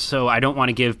 So I don't want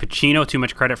to give Pacino too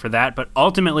much credit for that, but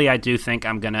ultimately I do think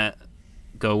I'm gonna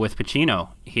go with Pacino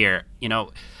here. You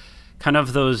know, kind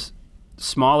of those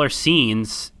smaller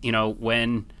scenes, you know,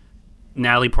 when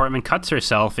Natalie Portman cuts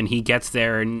herself and he gets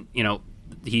there and, you know,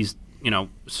 he's, you know,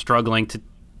 struggling to,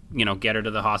 you know, get her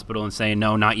to the hospital and saying,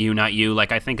 no, not you, not you.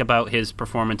 Like, I think about his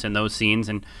performance in those scenes,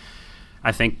 and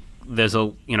I think there's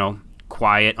a, you know,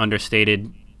 quiet,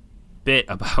 understated bit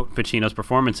about Pacino's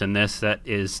performance in this that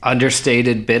is...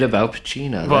 Understated bit about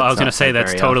Pacino. Well, I was going to say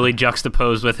that's totally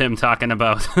juxtaposed with him talking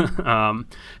about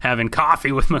having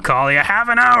coffee with Macaulay a half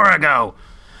an hour ago.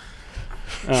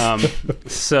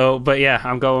 So, but yeah,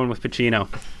 I'm going with Pacino.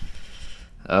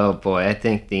 Oh boy, I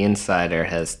think The Insider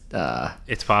has...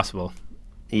 it's possible.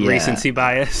 Yeah. Recency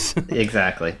bias.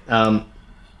 Exactly.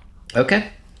 Okay,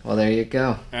 well there you go.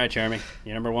 All right, Jeremy,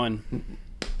 you're number one.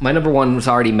 My number one was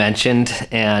already mentioned,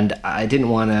 and I didn't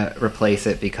want to replace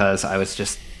it because I was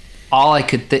just... All I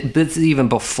could... This is even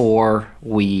before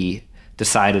we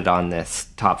decided on this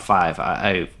top five.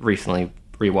 I recently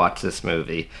rewatched this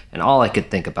movie, and all I could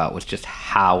think about was just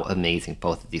how amazing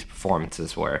both of these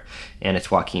performances were. And it's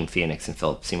Joaquin Phoenix and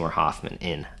Philip Seymour Hoffman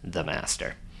in The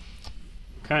Master.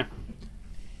 Okay.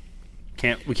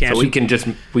 We can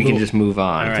just move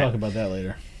on. We'll talk about that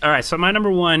later. All right, so my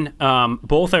number one,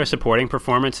 both are supporting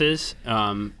performances.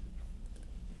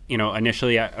 You know,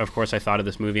 initially, of course, I thought of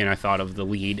this movie and I thought of the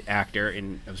lead actor,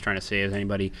 and I was trying to say, is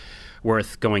anybody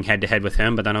worth going head-to-head with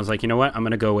him? But then I was like, you know what? I'm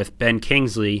going to go with Ben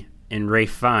Kingsley and Ralph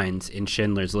Fiennes in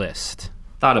Schindler's List.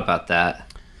 Thought about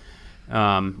that.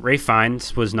 Ralph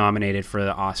Fiennes was nominated for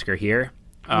the Oscar here.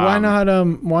 Why not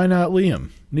Liam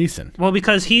Neeson? Well,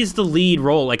 because he's the lead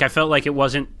role. Like, I felt like they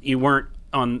weren't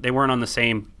on the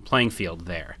same playing field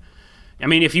there. I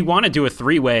mean, if you want to do a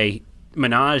three-way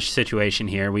menage situation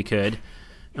here, we could.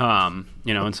 You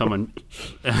know, and someone...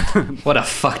 What a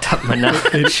fucked up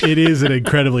menage. It is an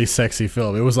incredibly sexy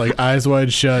film. It was like Eyes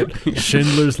Wide Shut,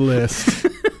 Schindler's List.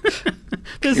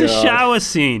 There's a shower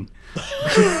scene.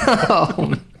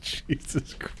 Oh,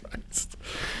 Jesus Christ.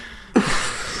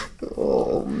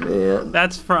 Oh, man.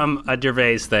 That's from a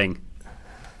Gervais thing.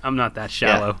 I'm not that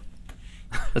shallow.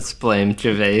 Yeah. Let's blame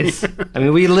Gervais. I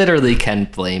mean, we literally can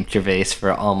blame Gervais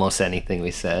for almost anything we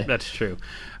say. That's true.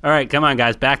 All right, come on,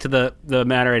 guys. Back to the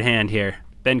matter at hand here.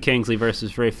 Ben Kingsley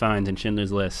versus Ralph Fiennes in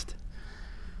Schindler's List.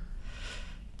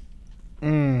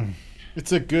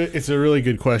 It's a really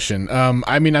good question.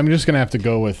 I mean, I'm just gonna have to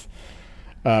go with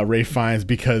Ralph Fiennes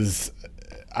because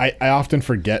I often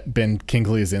forget Ben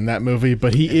Kingsley is in that movie,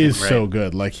 but he is so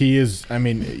good. Like, he is. I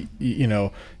mean, you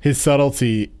know, his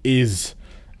subtlety is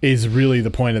really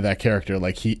the point of that character.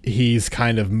 Like, he's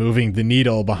kind of moving the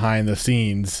needle behind the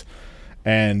scenes,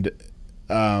 and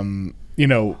you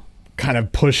know, kind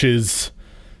of pushes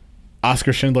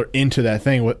Oskar Schindler into that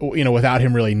thing, you know, without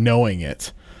him really knowing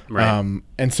it. Right.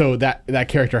 And so that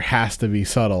character has to be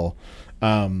subtle.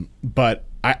 But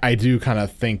I do kind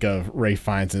of think of Ralph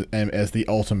Fiennes as the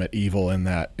ultimate evil in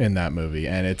that movie,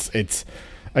 and it's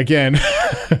again,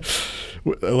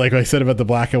 like I said about the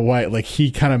black and white, like,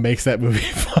 he kind of makes that movie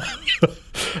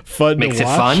fun makes to it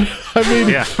watch. fun. I mean,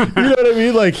 Yeah. You know what I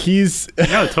mean? Like, he's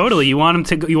No, totally. You want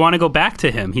to go back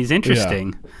to him. He's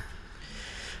interesting.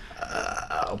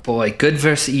 Oh boy, good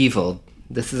versus evil.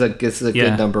 This is a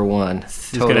good number one.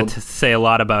 He's going to say a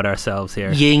lot about ourselves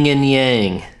here. Yin and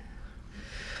yang.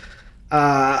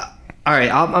 All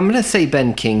right, I'm going to say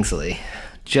Ben Kingsley,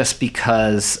 just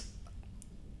because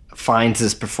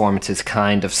Fiennes' performance is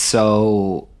kind of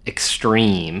so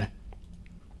extreme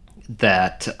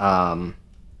that I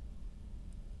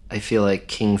feel like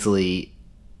Kingsley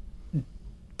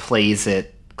plays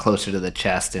it closer to the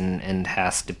chest and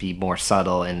has to be more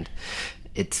subtle, and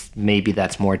maybe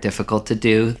that's more difficult to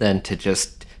do than to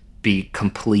just be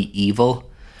complete evil.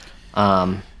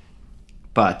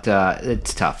 But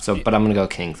it's tough. But I'm going to go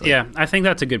Kingsley. Yeah, I think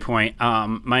that's a good point.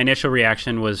 My initial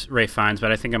reaction was Ralph Fiennes,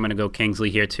 but I think I'm going to go Kingsley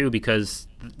here too, because,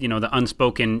 you know, the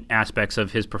unspoken aspects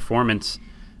of his performance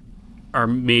are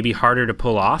maybe harder to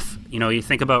pull off. You know, you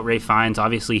think about Ralph Fiennes,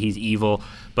 obviously he's evil,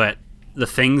 but the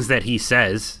things that he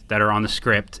says that are on the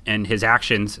script and his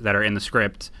actions that are in the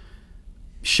script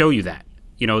show you that.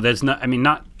 You know, this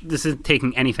isn't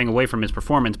taking anything away from his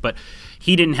performance, but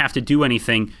he didn't have to do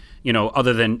anything, you know,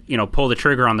 other than, you know, pull the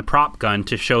trigger on the prop gun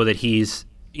to show that he's,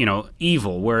 you know,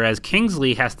 evil. Whereas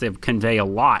Kingsley has to convey a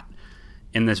lot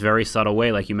in this very subtle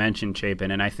way, like you mentioned,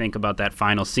 Chapin. And I think about that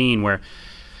final scene where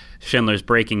Schindler's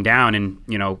breaking down and,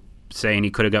 you know, saying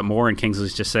he could have got more, and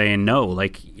Kingsley's just saying no,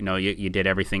 like, you know, you did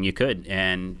everything you could.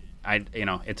 And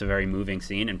it's a very moving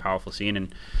scene and powerful scene.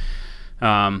 And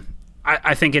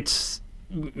I think it's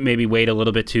maybe weighed a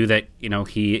little bit too that, you know,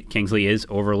 Kingsley is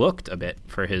overlooked a bit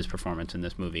for his performance in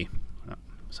this movie.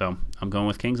 So I'm going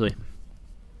with Kingsley.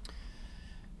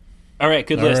 All right,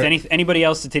 good list. right. Anybody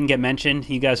else that didn't get mentioned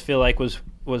you guys feel like was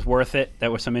worth it?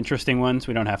 That were some interesting ones.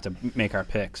 We don't have to make our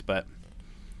picks, but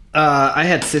I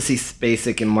had Sissy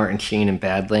Spacek and Martin Sheen in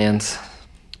Badlands.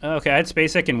 okay, I had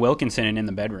Spacek and Wilkinson in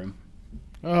The Bedroom.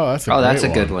 Oh, that's a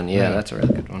good one. Yeah, that's a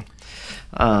really good one.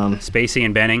 Spacey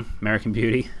and Benning, American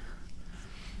Beauty.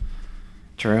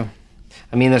 True.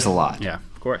 I mean, there's a lot. Yeah,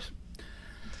 of course.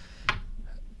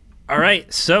 All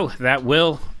right, so that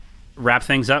will wrap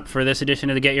things up for this edition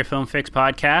of the Get Your Film Fix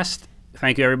podcast.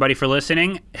 Thank you, everybody, for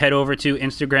listening. Head over to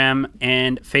Instagram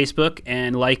and Facebook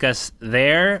and like us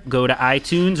there. Go to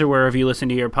iTunes or wherever you listen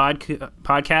to your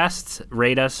podcasts.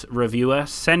 Rate us, review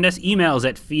us. Send us emails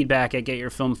at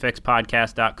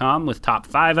feedback@getyourfilmfixpodcast.com with top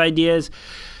 5 ideas,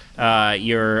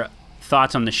 your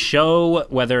thoughts on the show,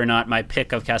 whether or not my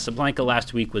pick of Casablanca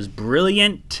last week was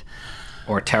brilliant.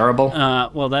 Or terrible.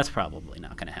 Well, that's probably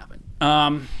not going to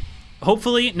happen.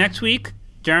 Hopefully next week,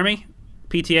 Jeremy,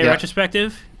 PTA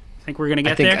retrospective. Think we're gonna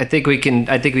get there? I think we can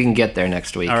get there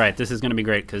next week. All right, this is gonna be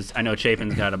great because I know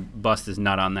Chapin's got to bust his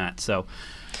nut on that. So,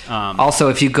 also,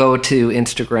 if you go to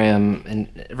Instagram and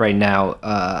right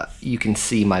now, you can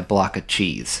see my block of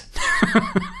cheese.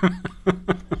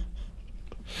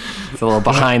 It's a little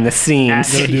behind the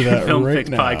scenes. Go do that right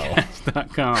now.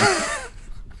 Filmfixpodcast.com.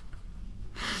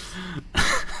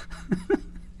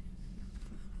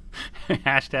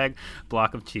 Hashtag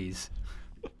block of cheese.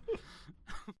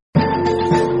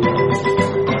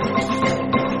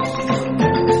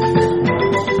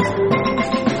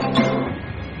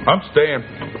 I'm staying.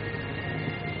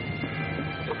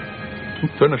 I'm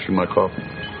finishing my coffee.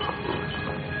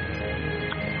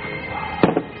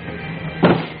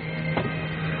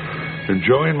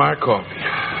 Enjoying my coffee.